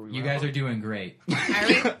 You guys are doing great. Are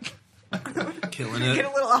we? Killing Get it. a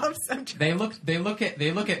little off subject. They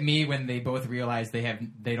look at me when they both realize they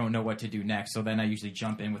don't know what to do next. So then I usually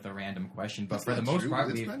jump in with a random question. But for the most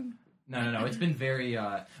part, no. It's been very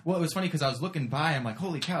well. It was funny because I was looking by. I'm like,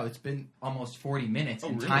 holy cow! It's been almost 40 minutes,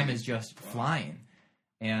 and really? time is just flying.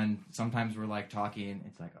 And sometimes we're like talking.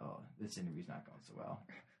 It's like, oh, this interview's not going so well.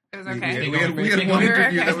 It was We okay. had It's been one going-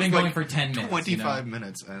 interview it's that been was going like for 10 minutes, 25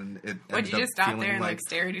 minutes, and it Would ended you up just stop feeling there and like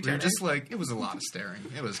stare at each we were other? just like, it was a lot of staring.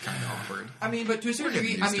 It was kind of awkward. I mean, but to a certain We're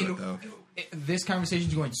getting degree, I used to mean, it, though. this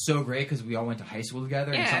conversation's going so great because we all went to high school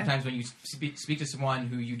together, and Yeah. sometimes when you speak to someone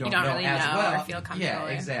who you don't, don't know really as know or well, feel comfortable yeah,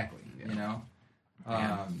 with. exactly. Yeah.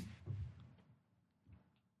 Yeah.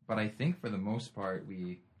 But I think for the most part,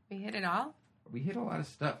 we hit it all. hit a lot of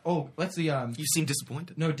stuff. Oh, let's see. You seem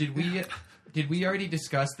disappointed. No, did we already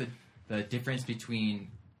discuss the difference between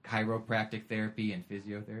chiropractic therapy and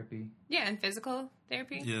physiotherapy? Yeah, and physical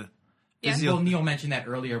therapy. Yeah. Yeah. Well, Neil mentioned that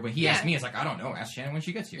earlier when he Yeah. asked me. It's like, I don't know. Ask Shannon when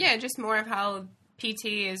she gets here. Yeah, just more of how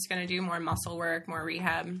PT is going to do more muscle work, more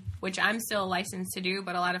rehab, which I'm still licensed to do,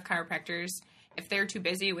 but a lot of chiropractors, if they're too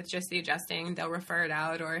busy with just the adjusting, they'll refer it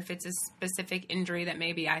out, or if it's a specific injury that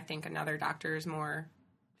maybe I think another doctor is more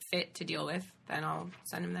fit to deal with, then I'll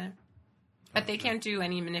send them there. But they can't do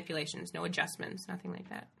any manipulations, no adjustments, nothing like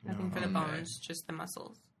that. Nothing for the bones, just the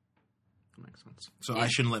muscles. That makes sense. So I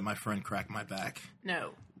shouldn't let my friend crack my back.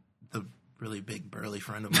 No. The really big burly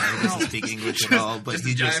friend of mine who doesn't speak English at all, but Just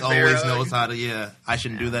he a just giant bear always hug. knows how to. I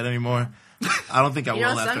shouldn't do that anymore. I don't think I will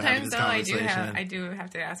after having sometimes this though conversation. I do have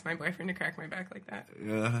to ask my boyfriend to crack my back like that.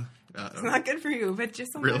 Yeah. It's not good for you, but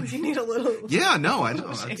just sometimes Really? you need a little. Yeah, no, I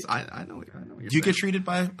know. I know what you're Do you saying. get treated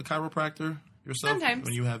by a chiropractor yourself Sometimes.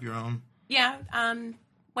 when you have your own? Yeah.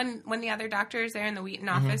 When the other doctor is there in the Wheaton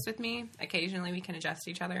office with me, occasionally we can adjust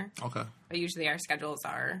each other. Okay. But usually our schedules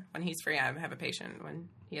are when he's free, I have a patient. When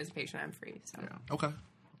he has a patient, I'm free. So Okay.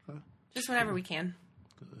 just whenever we can.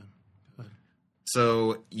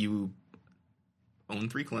 So you own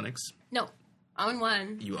 3 clinics. No, own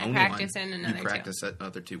one. You I own practice one. in another You practice two. at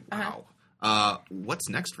other 2. Uh-huh. Wow. What's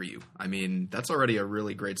next for you? I mean, that's already a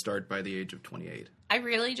really great start by the age of 28. I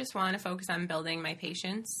really just want to focus on building my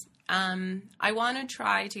patients. I want to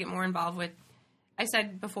try to get more involved with, I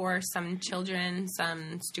said before, some children,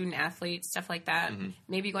 some student athletes, stuff like that. Mm-hmm.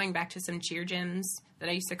 Maybe going back to some cheer gyms that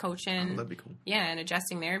I used to coach in. Oh, that'd be cool. Yeah, and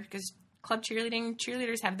adjusting there because club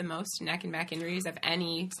cheerleaders have the most neck and back injuries of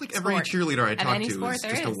any It's like every sport. cheerleader I Of talk any to sport is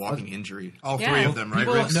there just a is. walking injury. All Yeah. 3 of them, right,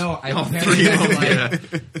 People Riggs? no, I All apparently 3 of know, them,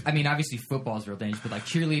 like, I mean, obviously football is real dangerous, but like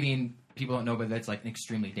cheerleading, people don't know, but that's like an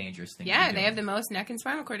extremely dangerous thing. Yeah, to they do. have the most neck and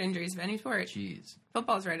spinal cord injuries of any sport. Jeez,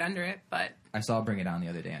 Football's right under it, but I saw Bring It On the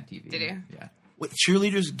other day on TV. Did you? Yeah. Wait,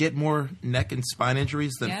 cheerleaders get more neck and spine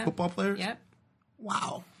injuries than Yeah. football players? yep,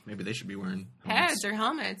 Wow. Maybe they should be wearing pads or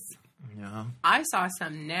helmets. Yeah. I saw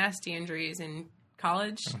some nasty injuries in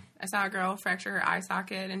college. I saw a girl fracture her eye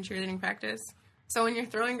socket in cheerleading practice. So when you're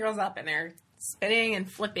throwing girls up and they're spinning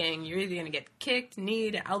and flipping, you're either going to get kicked,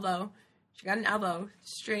 kneed, elbow. She got an elbow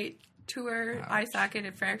straight to her eye socket.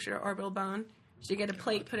 It fractured her orbital bone. She get a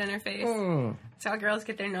plate put in her face. Saw girls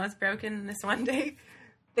get their nose broken this one day.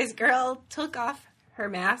 This girl took off her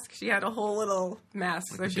mask. She had a whole little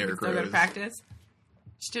mask so she could Derrick still go to Rose. practice.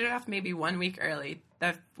 She took it off maybe 1 week early.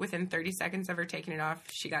 Within 30 seconds of her taking it off,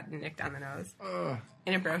 she got nicked on the nose.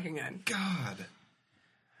 And it broke again. God.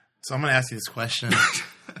 So I'm going to ask you this question.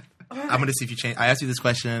 I'm going to see if you change. I asked you this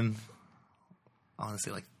question I want to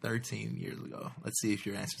say like 13 years ago. Let's see if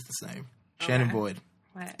your answer's the same. Shannon Boyd.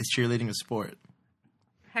 What? Is cheerleading a sport?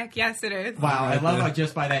 Heck yes, it is. Wow, I love how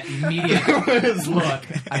just by that immediate look,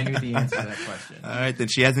 I knew the answer to that question. All right, then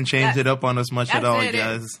she hasn't changed it up on us much at all,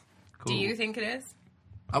 guys. Cool. Do you think it is?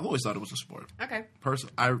 I've always thought it was a sport. Okay. Well,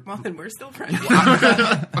 then we're still friends.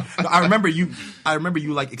 I remember you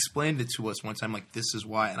like explained it to us one time. Like, this is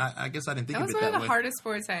why, and I guess I didn't think of it that way. That was one of the hardest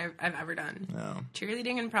sports I've ever done. No.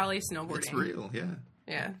 Cheerleading and probably snowboarding. It's real, yeah.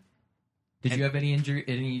 Yeah. Did you have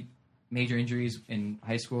any major injuries in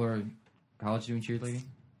high school or college doing cheerleading?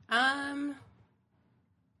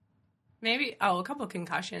 Maybe a couple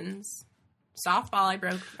concussions. Softball, I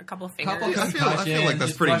broke a couple fingers. I feel like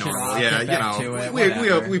that's pretty normal.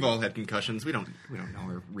 Yeah, we've all had concussions. We don't know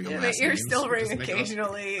our real last names. Your still ring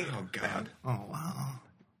occasionally. Oh God. Oh wow.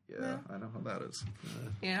 Yeah, I know how that is.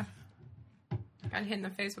 Yeah. Got hit in the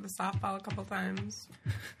face with a softball a couple times.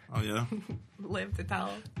 Oh yeah. Live to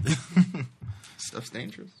tell. Stuff's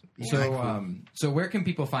dangerous. So where can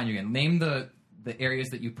people find you again? Name the areas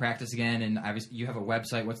that you practice again, and obviously you have a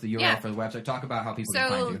website. What's the URL for the website? Talk about how people can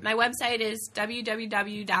find you. So my website is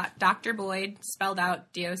www.drboyd, spelled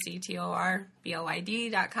out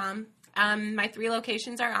DoctorBoyd.com. My 3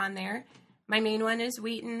 locations are on there. My main one is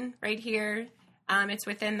Wheaton, right here. It's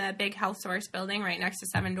within the big Health Source building right next to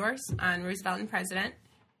Seven Doors on Roosevelt and President.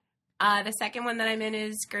 The second one that I'm in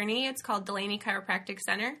is Gurnee. It's called Delaney Chiropractic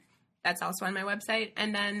Center. That's also on my website.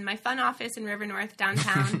 And then my fun office in River North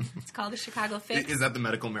downtown. It's called the Chicago Fix. Is that the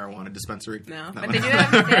medical marijuana dispensary? No, but they do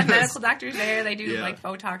have medical doctors there. They do like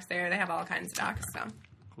Botox there. They have all kinds of docs. So.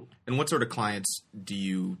 Cool. And what sort of clients do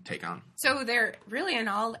you take on? So they're really in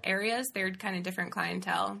all areas. They're kind of different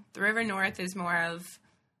clientele. The River North is more of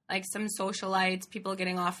like some socialites, people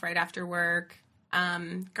getting off right after work.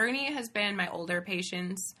 Gurnee has been my older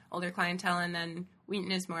patients, older clientele, and then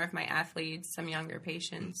Wheaton is more of my athletes, some younger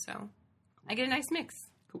patients. So I get a nice mix.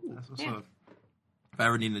 Cool. That's what's up. If I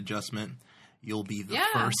ever need an adjustment, you'll be the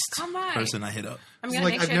first person I hit up. I'm gonna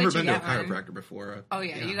make sure I've never that you been to a get one. chiropractor before.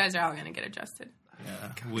 You guys are all going to get adjusted.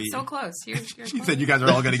 Yeah, so close. You're she said you guys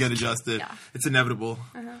are all going to get adjusted. Yeah. It's inevitable.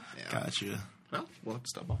 Yeah. Gotcha. Well, we'll have to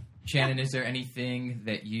stop by. Shannon, is there anything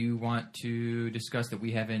that you want to discuss that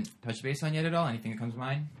we haven't touched base on yet at all? Anything that comes to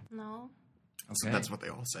mind? No. Okay. So that's what they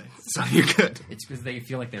all say. So you're good. It's because they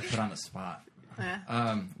feel like they're put on the spot.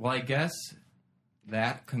 Yeah. Well, I guess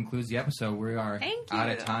that concludes the episode. We are out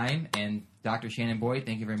of time. And Dr. Shannon Boyd,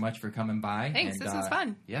 thank you very much for coming by. Thanks. And, this was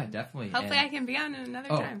fun. Yeah, definitely. Hopefully I can be on another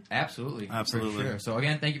time. Absolutely. Absolutely. For sure. So,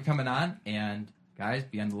 again, thank you for coming on. And, guys,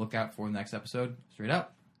 be on the lookout for the next episode. Straight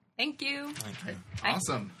up. Thank you. Thank you.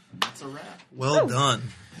 Awesome. That's a wrap. Well done.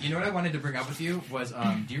 You know what I wanted to bring up with you was,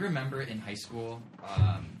 do you remember in high school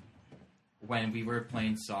when we were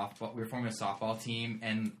playing softball? We were forming a softball team,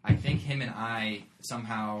 and I think him and I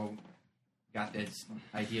somehow got this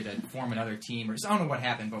idea to form another team, or I don't know what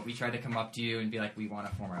happened, but we tried to come up to you and be like, we want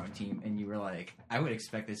to form our own team, and you were like, I would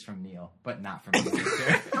expect this from Neil, but not from you,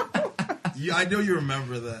 Victor. Yeah, I know you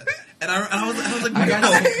remember that. And I was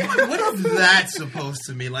like, what is that supposed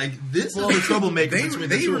to mean? Like, this is the troublemaker between the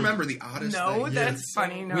They two. remember the oddest thing. No, that's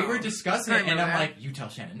funny. No. We were discussing it, and I'm that. like, you tell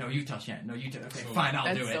Shannon. No, you tell Shannon. No, you tell. Okay, fine, I'll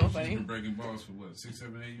That's do it. so funny. Been breaking balls for what, 6,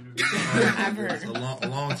 7, 8 years? Ever. It's a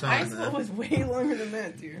long High time, school man. was way longer than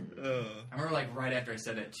that, dude. I remember, like, right after I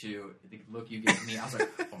said it to the look you gave me, I was like,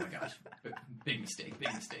 oh my gosh, big mistake.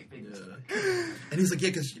 And he's like, yeah,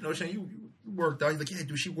 because, you know, Shane, you worked out. He's like, yeah,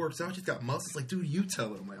 dude, she works out. She's got muscles. Like, dude, you tell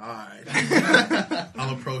her. I'm like, all right.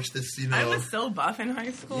 I'll approach this, you know. I was still buff in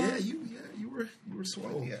high school. Yeah, you were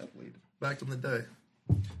swole. Yeah, athlete. Back in the day.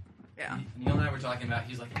 Yeah. Neil and I were talking about,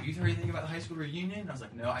 he's like, have you heard anything about the high school reunion? And I was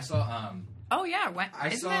like, no, I saw, Oh, yeah. What?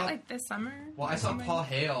 Isn't saw- that like this summer? well, I saw Paul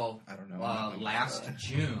Hale I don't know. last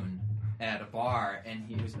June at a bar, and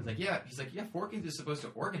he was like, yeah, Forkins is supposed to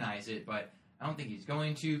organize it, but I don't think he's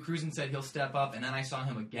going to. Cruzen said he'll step up, and then I saw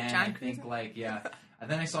him again. John I think, Cruzen? and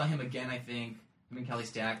then I saw him again, I think, him and Kelly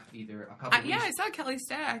Stack either a couple Yeah, weeks. I saw Kelly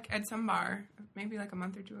Stack at some bar, maybe like a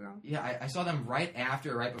month or two ago. Yeah, I saw them right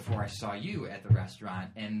before I saw you at the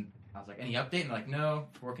restaurant, and I was like, any update? And they're like, no,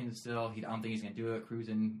 Forkins still, I don't think he's going to do it.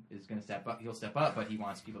 Cruzen is going to step up. He'll step up, but he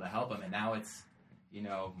wants people to help him, and now it's, you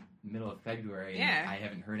know, middle of February, and Yeah. I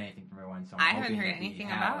haven't heard anything from everyone, so I I'm haven't hoping heard that we anything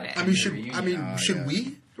have, about like, it. I a mean, reunion. should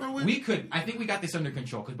we throw in? We could. I think we got this under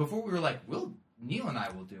control, because before we were like, Neil and I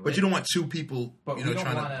will do it. But you don't want two people, But you we know, don't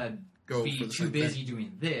trying want to to go be for the too same busy thing.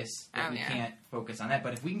 doing this that Oh, we yeah. can't focus on that.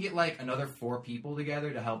 But if we can get like another 4 people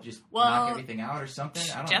together to help just Well, knock everything out or something,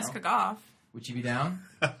 I don't Jessica know. Goff. Would you be down?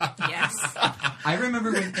 Yes. I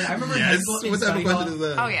remember in high Yes. school in What type study of question hall. is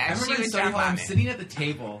that? Oh, yeah. I remember She in would study jump hall, I'm on it. sitting at the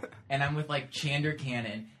table and I'm with like Chander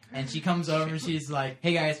Cannon, And she comes over and she's like,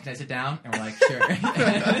 "Hey guys, can I sit down?" And we're like, "Sure."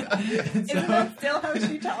 Isn't that still how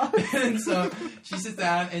she talks? And so she sits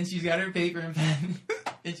down and she's got her paper and pen,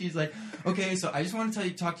 and she's like, "Okay, so I just want to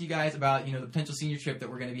talk to you guys about the potential senior trip that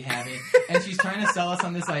we're going to be having." And she's trying to sell us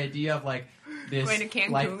on this idea of like this Going to Cancun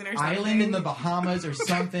like or something. island in the Bahamas or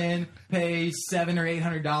something. Pay $700 or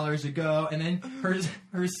 $800 to go, and then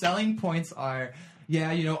her selling points are.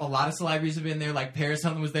 Yeah, a lot of celebrities have been there. Like Paris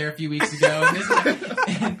Hilton was there a few weeks ago,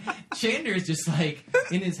 and Chandler is just like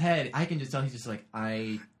in his head. I can just tell he's just like,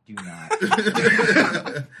 I do not.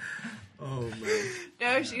 Oh man.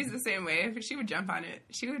 No, she's the same way. If she would jump on it,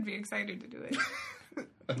 she would be excited to do it.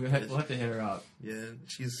 We'll have to hit her up. Yeah,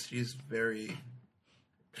 she's very.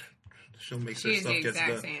 She'll make She sure is stuff the gets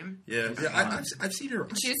exact done. same. Yeah. I've seen her.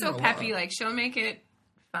 She's so peppy. Like she'll make it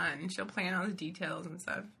fun. She'll plan all the details and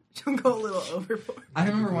stuff. She'll go a little overboard. I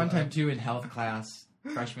remember one time too in health class,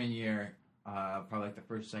 freshman year, probably like the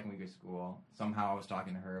first or second week of school. Somehow I was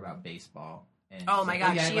talking to her about baseball. And Oh she's my like,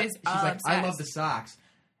 God, yeah, she is she's like, I love obsessed. the Sox.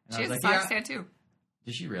 And She I has was a like, Sox yeah. tattoo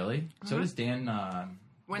Did she really? So does Dan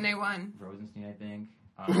when they won. Rosenstein, I think.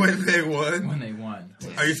 When they won. When they won.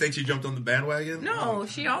 Are you saying she jumped on the bandwagon? No,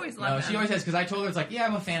 she always loved No, them. she always has, because I told her, it's like, yeah,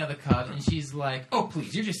 I'm a fan of the Cubs. And she's like, oh,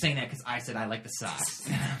 please, you're just saying that because I said I like the Sox.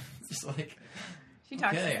 Just like, She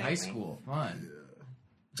talks okay, the same high way. school, fun.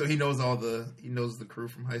 So he knows the crew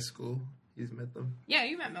from high school. He's met them. Yeah,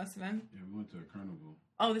 you met most of them. Yeah, we went to a carnival.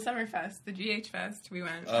 Oh, the Summer Fest, the GH Fest, we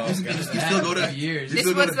went. Oh, You still go to years. This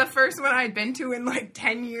was the first one I'd been to in like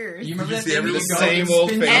 10 years. You remember Did that you see thing where you everyone go same and old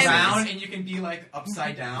spin faces? around and you can be like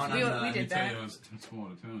upside down? We- on the, we did I tell that. you how small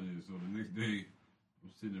the town is. So the next day,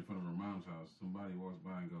 I'm sitting in front of her mom's house. Somebody walks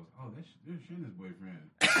by and goes, "Oh, there's Shannon's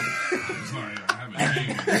boyfriend." I'm sorry, I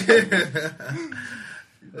haven't seen.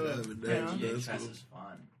 Yeah, Yeah. GH Fest is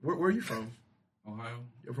fun. Where are you from? Ohio.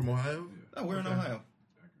 You're from Ohio? Oh, we're in Okay. Ohio.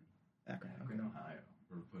 Akron, Akron, Ohio.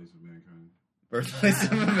 birthplace of mankind. Birthplace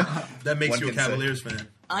of That makes One you a can say. Cavaliers fan.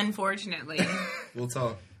 Unfortunately. We'll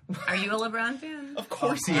talk. Are you a LeBron fan? Of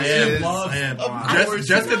course he I is. am. I am. Of Jess- course.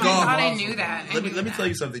 Jessica I thought I Goff. knew that. I Let knew me that. tell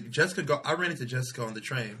you something. Jessica Goff. I ran into Jessica on the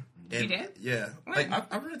train. And You did? Yeah. When?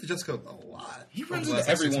 Like I ran into Jessica a lot. He over runs the into last,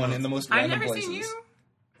 like, 6 everyone months. in the most I've random never places. seen you.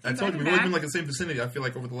 I told you we've back. only been like in the same vicinity. I feel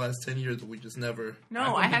like over the last 10 years, but we just never. No, I've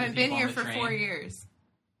I bumped haven't into been people here on the for train. 4 years.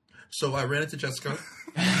 So I ran into Jessica on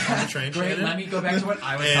the train. Great, Shannon. let me go back to what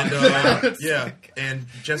I was And talking about. yeah, and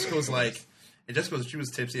Jessica was like, she was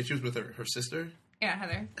tipsy, and she was with her sister Yeah,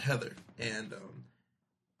 Heather. Heather, and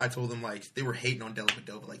I told them like they were hating on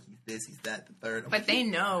Dellavedova, like he's this, he's that, the third. But they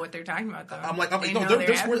know what they're talking about, though. I'm like, They no, know they're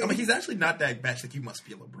their swear. I'm like, athletes. he's actually not that bad. She's like, you must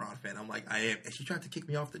be a LeBron fan. I'm like, I am. And she tried to kick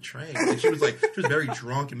me off the train. And she was very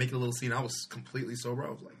drunk and making a little scene. I was completely sober. I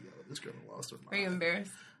was like, yo, this girl lost her Were you mind.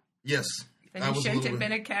 embarrassed? Yes. Then I you was a shouldn't little have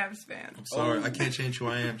bit- been a Cavs fan. I'm sorry. I can't change who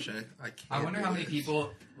I am, Shay. I can't. I wonder do how many it.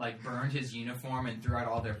 people like burned his uniform and threw out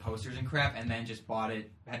all their posters and crap, and then just bought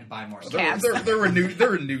it, had to buy more stuff. Cavs. There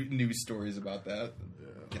were news stories about that.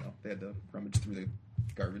 You know, they had to rummage through the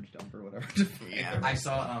garbage dump or whatever. I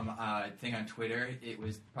saw a thing on Twitter. It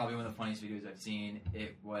was probably one of the funniest videos I've seen.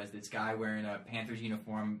 It was this guy wearing a Panthers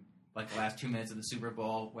uniform like the last 2 minutes of the Super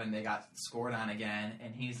Bowl when they got scored on again,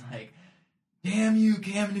 and he's like, "Damn you,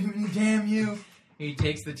 Cam Newton! Damn you!" He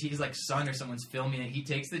takes the he's like son or someone's filming it. He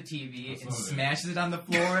takes the TV and smashes it on the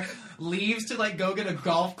floor, leaves to like go get a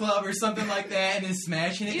golf club or something like that, and is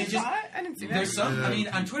smashing it. You It just saw it? I didn't see that. there's some. Yeah. I mean,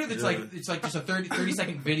 on Twitter, it's Yeah. like just a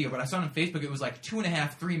 30-second video. But I saw it on Facebook. It was like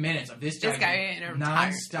 2.5, 3 minutes of this This guy just in a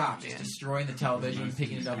non-stop, tire. just destroying the television,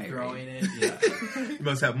 picking it up, throwing it. Yeah. You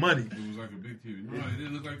must have money. It was like a big TV. No, it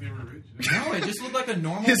didn't look like they were rich. No, it just looked like a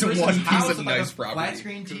normal His person's one piece house of with nice like a property. flat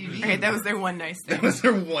screen TV. Okay, that was their one nice That thing. was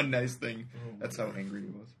their one nice thing. That's how angry he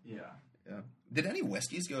was. Yeah. Yeah. Did any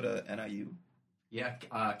Westies go to NIU? Yeah,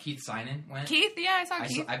 Keith Sinan went. Keith, yeah, I saw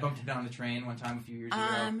Keith. I bumped him down on the train one time a few years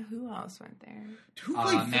ago. Who else went there? Who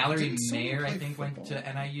played Mallory didn't someone Mayer, I play think, went football?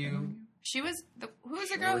 to NIU. She was who was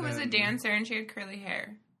the girl who was a Jordan. dancer and she had curly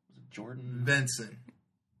hair? Was it Jordan? Vincent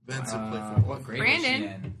played football. What grade was she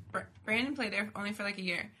Brandon. in? Brandon played there only for like a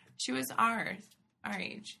year. She was our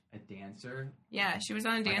age. A dancer? Yeah, she was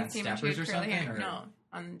on a Like dance on team and she Steppers had or curly hair. something, or- No,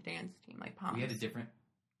 on the dance team like Palms. We had a different...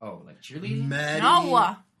 Oh, like cheerleading?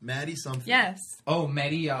 No. Maddie something. Yes. Oh,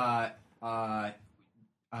 Maddie,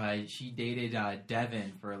 she dated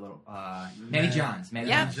Devin for a little... Maddie Johns. Maddie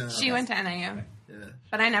Yep, Johns. she went to NIU. Yeah.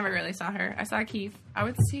 But I never really saw her. I saw Keith. I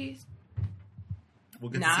would see We'll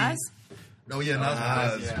get to Nas. see. Oh yeah,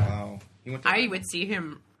 Nas. Nas, yeah. wow. He went to I would see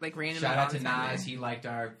him like randomly. Shout all out to the time Nas. there. He liked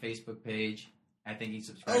our Facebook page. I think he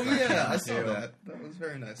subscribed. Oh to our yeah, channel, I saw too. that. That was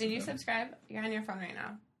very nice. Did of you him. subscribe? You're on your phone right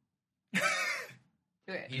now.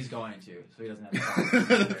 Do it. He's going to, so he doesn't have to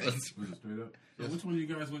talk. Was it straight up? So which one of you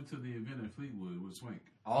guys went to the event at Fleetwood with Swank?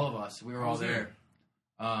 All of us. We were all there.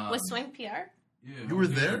 Was Swank PR? Yeah, You were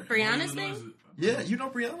there? Brianna's thing? Yeah, you know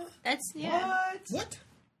Brianna? That's, yeah. What?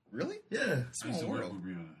 Really? Yeah. I used Small to work world. with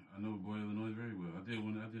Brianna. I know Boy, Illinois very well.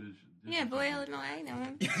 I did it. Yeah, Boy, Illinois, I know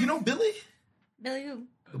him. You know Billy? Billy who?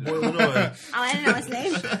 The boy Illinois. Oh, I didn't know his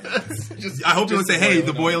name. I hope you would say, "Hey,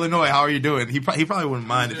 the boy Illinois, how are you doing?" He probably wouldn't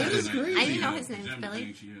mind if you That's did. great. I didn't know his name's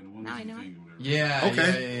Billy. Now I know it. Yeah.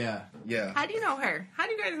 Okay. Yeah. Yeah. How do you know her? How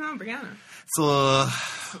do you guys know Brianna? So,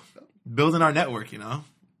 building our network, you know.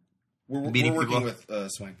 We're Meeting working people.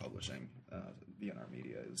 with Swank Publishing. VNR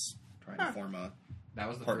Media is trying to form a. That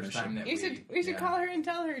was the Partnership. first time that We should call her and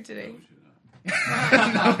tell her today.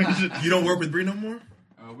 You don't work with Bree no more?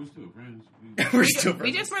 We're still friends. We're still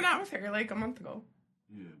We just went out with her like a month ago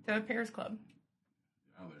Yeah. to the Paris Club.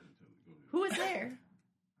 I'll let her tell you. Who was there?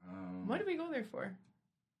 Um, What did we go there for?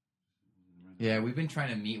 Yeah, we've been trying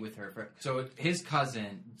to meet with her. So his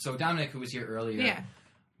cousin, so Dominic, who was here earlier. Yeah.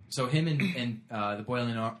 So him and the Boy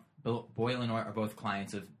Illinois are both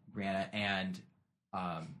clients of Brianna, and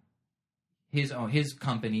his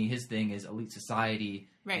company, his thing is Elite Society,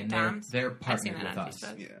 Right, and Dom's. they're I've seen partnered that with on us.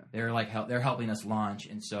 Facebook. Yeah. They're like they're helping us launch,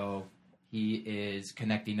 and so he is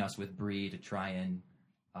connecting us with Bree to try and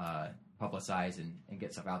publicize and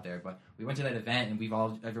get stuff out there. But we went to that event,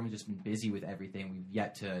 and everyone's just been busy with everything. We've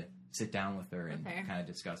yet to sit down with her and Okay. kind of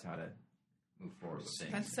discuss how to move forward with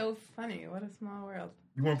things. That's so funny. What a small world.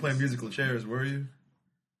 You weren't playing musical chairs, were you?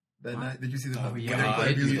 That night? Did you see the Oh, when yeah, they I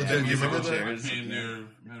played did. musical chairs? Do you remember Musical that? chairs. I came there.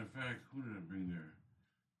 Matter of fact, who did I bring there?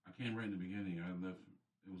 I came right in the beginning. I left.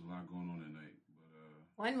 It was a lot going on that night.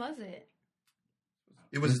 But When was it?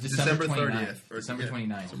 It was December 29th. 30th. December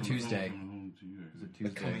 29th, I was Tuesday. coming home to you. It was a The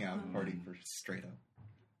Tuesday. coming out party for Straight Up.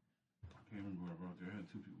 I can't remember who I brought there. I had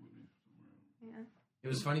two people with me. Somewhere. Yeah. It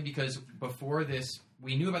was funny because before this,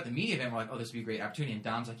 we knew about the media event. We're like, oh, this would be a great opportunity. And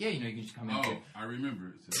Dom's like, yeah, you can just come in. Oh, I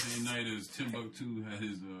remember. It's the same night as Timbuktu had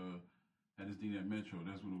his thing at Metro.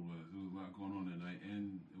 That's what it was. There was a lot going on that night,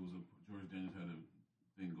 and it was George Daniels had a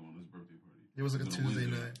thing going, his birthday party. It was like a on Tuesday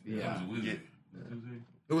Wednesday. night. Yeah. It was a Wednesday. Yeah.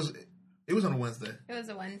 Tuesday? It was on a Wednesday. It was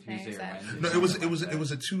a Wednesday. Tuesday or so- Wednesday. No, it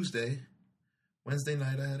was a Tuesday. Wednesday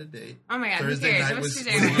night I had a date. Oh my god, Thursday who cares? night It was was-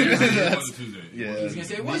 Tuesday. or Wednesday. It was a Tuesday. Yeah. He's gonna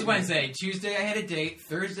say it was Wednesday. Tuesday I had a date.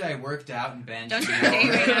 Thursday I worked out and benched. Don't you date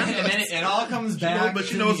right now. And then it all comes She knows, back. but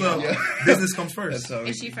she to knows me. Yeah. business comes first. That's how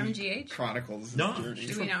Is she from GH? Chronicles. No. Journey.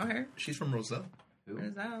 Do we know her? She's from Roselle. Who? What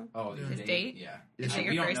is that? Oh, the His date? Yeah. Is Yeah, that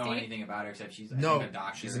your we don't first know date? anything about her except she's No, a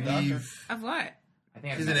doctor. she's a doctor. Eve. Of what? I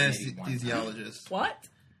think I've She's an met her maybe once. anesthesiologist. What?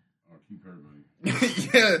 Oh, keep her money.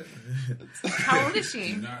 Yeah. How old is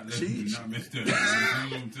she? Do not miss that. I'm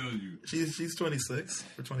going to tell you. She's 26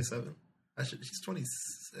 or 27. She's 26.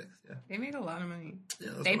 Yeah. They make a lot of money. Yeah,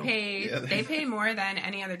 that's They what pay. Yeah, They pay more than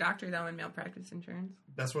any other doctor though in malpractice insurance.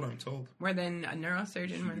 That's what I'm told. More than a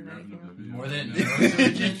neurosurgeon. More than anything else. More than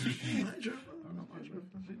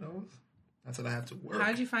She knows. That's what I have to work. How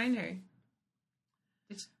did you find her?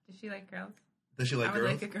 Did she like girls? Does she like I would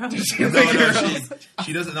girls? like a girl. No,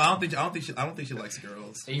 she doesn't. No, I don't think she likes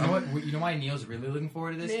girls. You know what? You know why Neil's really looking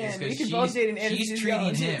forward to this? Man, is we because could both date an she's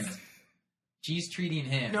treating him. anesthesiologist. She's treating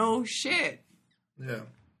him. No shit. Yeah.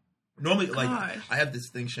 Normally, like Gosh. I have this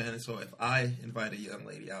thing, Shannon. So if I invite a young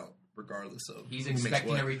lady out, regardless of He's who makes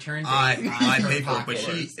expecting what, a return date. I on her pay for it. But pocket.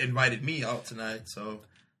 she invited me out tonight, so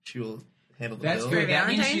she will handle the That's bill. good. That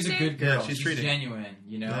means Valentine's she's a Day? good girl. Yeah, she's treating. genuine.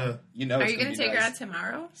 You know. Yeah. You know, Are it's you gonna be take her nice. out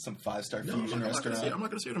tomorrow? Some 5-star No, fusion I'm not restaurant.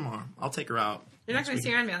 gonna see her tomorrow. I'll take her out. You're not gonna see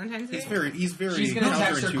her on Valentine's Day. He's very. She's gonna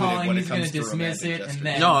text her counterintuitive calling. when it He's gonna comes to dismiss romantic it, and gestures.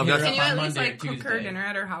 then No, hit her that's- Can you up at on least Monday like or cook her Tuesday. dinner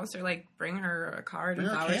at her house, or like bring her a card and Bring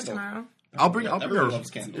her a flowers candle. tomorrow? I'll bring her. Everyone loves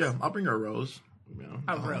candles. Yeah, I'll bring her a rose. You know,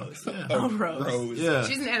 A rose. Yeah. A rose. Rose. Yeah.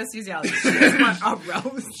 She's an anesthesiologist. She doesn't want a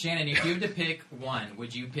rose. Shannon, if you had to pick one,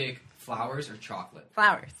 would you pick flowers or chocolate?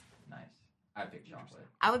 Flowers. Nice. I'd pick chocolate.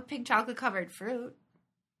 I would pick chocolate covered fruit.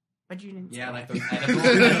 But you didn't. Yeah, say like that. those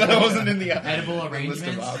edible, That wasn't in the edible list of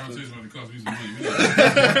arrangements. options. Conversation's about to cost me some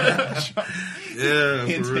money. Yeah,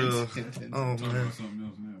 Hint, for real. hint, hint. Oh Talk man. about something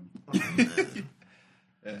else now.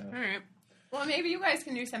 Yeah. All right. Well, maybe you guys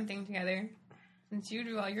can do something together, since you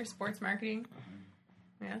do all your sports marketing.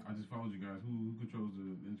 Yeah. I just followed you guys. Who controls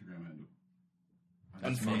the Instagram handle?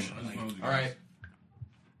 Unfortunately. All right.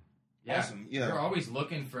 Yeah. Awesome. Yeah. We're always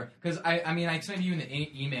looking for, because I mean, I explained to you in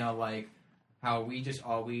the email, like, how we just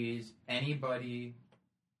always, anybody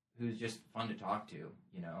who's just fun to talk to,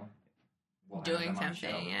 you know, we'll have Doing them on the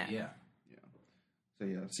something, show. yeah. Yeah. So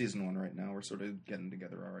yeah, season 1 right now. We're sort of getting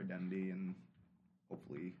together our identity, and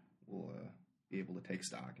hopefully we'll be able to take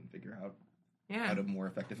stock and figure out how Yeah. to more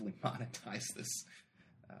effectively monetize this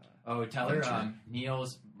Tell her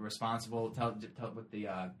Neil's responsible. Tell with the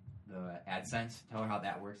AdSense. Tell her how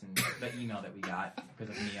that works and the email that we got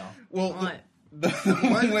because of Neil. Well, why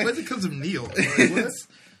is it because of Neil?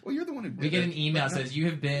 Well, you're the one who did We get an email that says you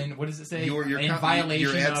have been, what does it say? Your in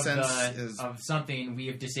violation AdSense of something, we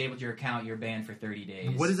have disabled your account, you're banned for 30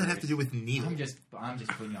 days. What does that have to do with Neil? I'm just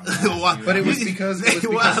putting you on the But it was because he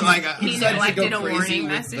neglected a warning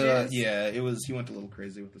message. He went a little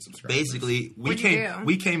crazy with the subscribers. Basically,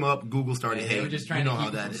 we came up, Google started hating. They were just trying you to know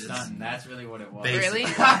keep how that it is. stunt, and that's really what it was. Really?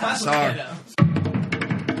 Sorry.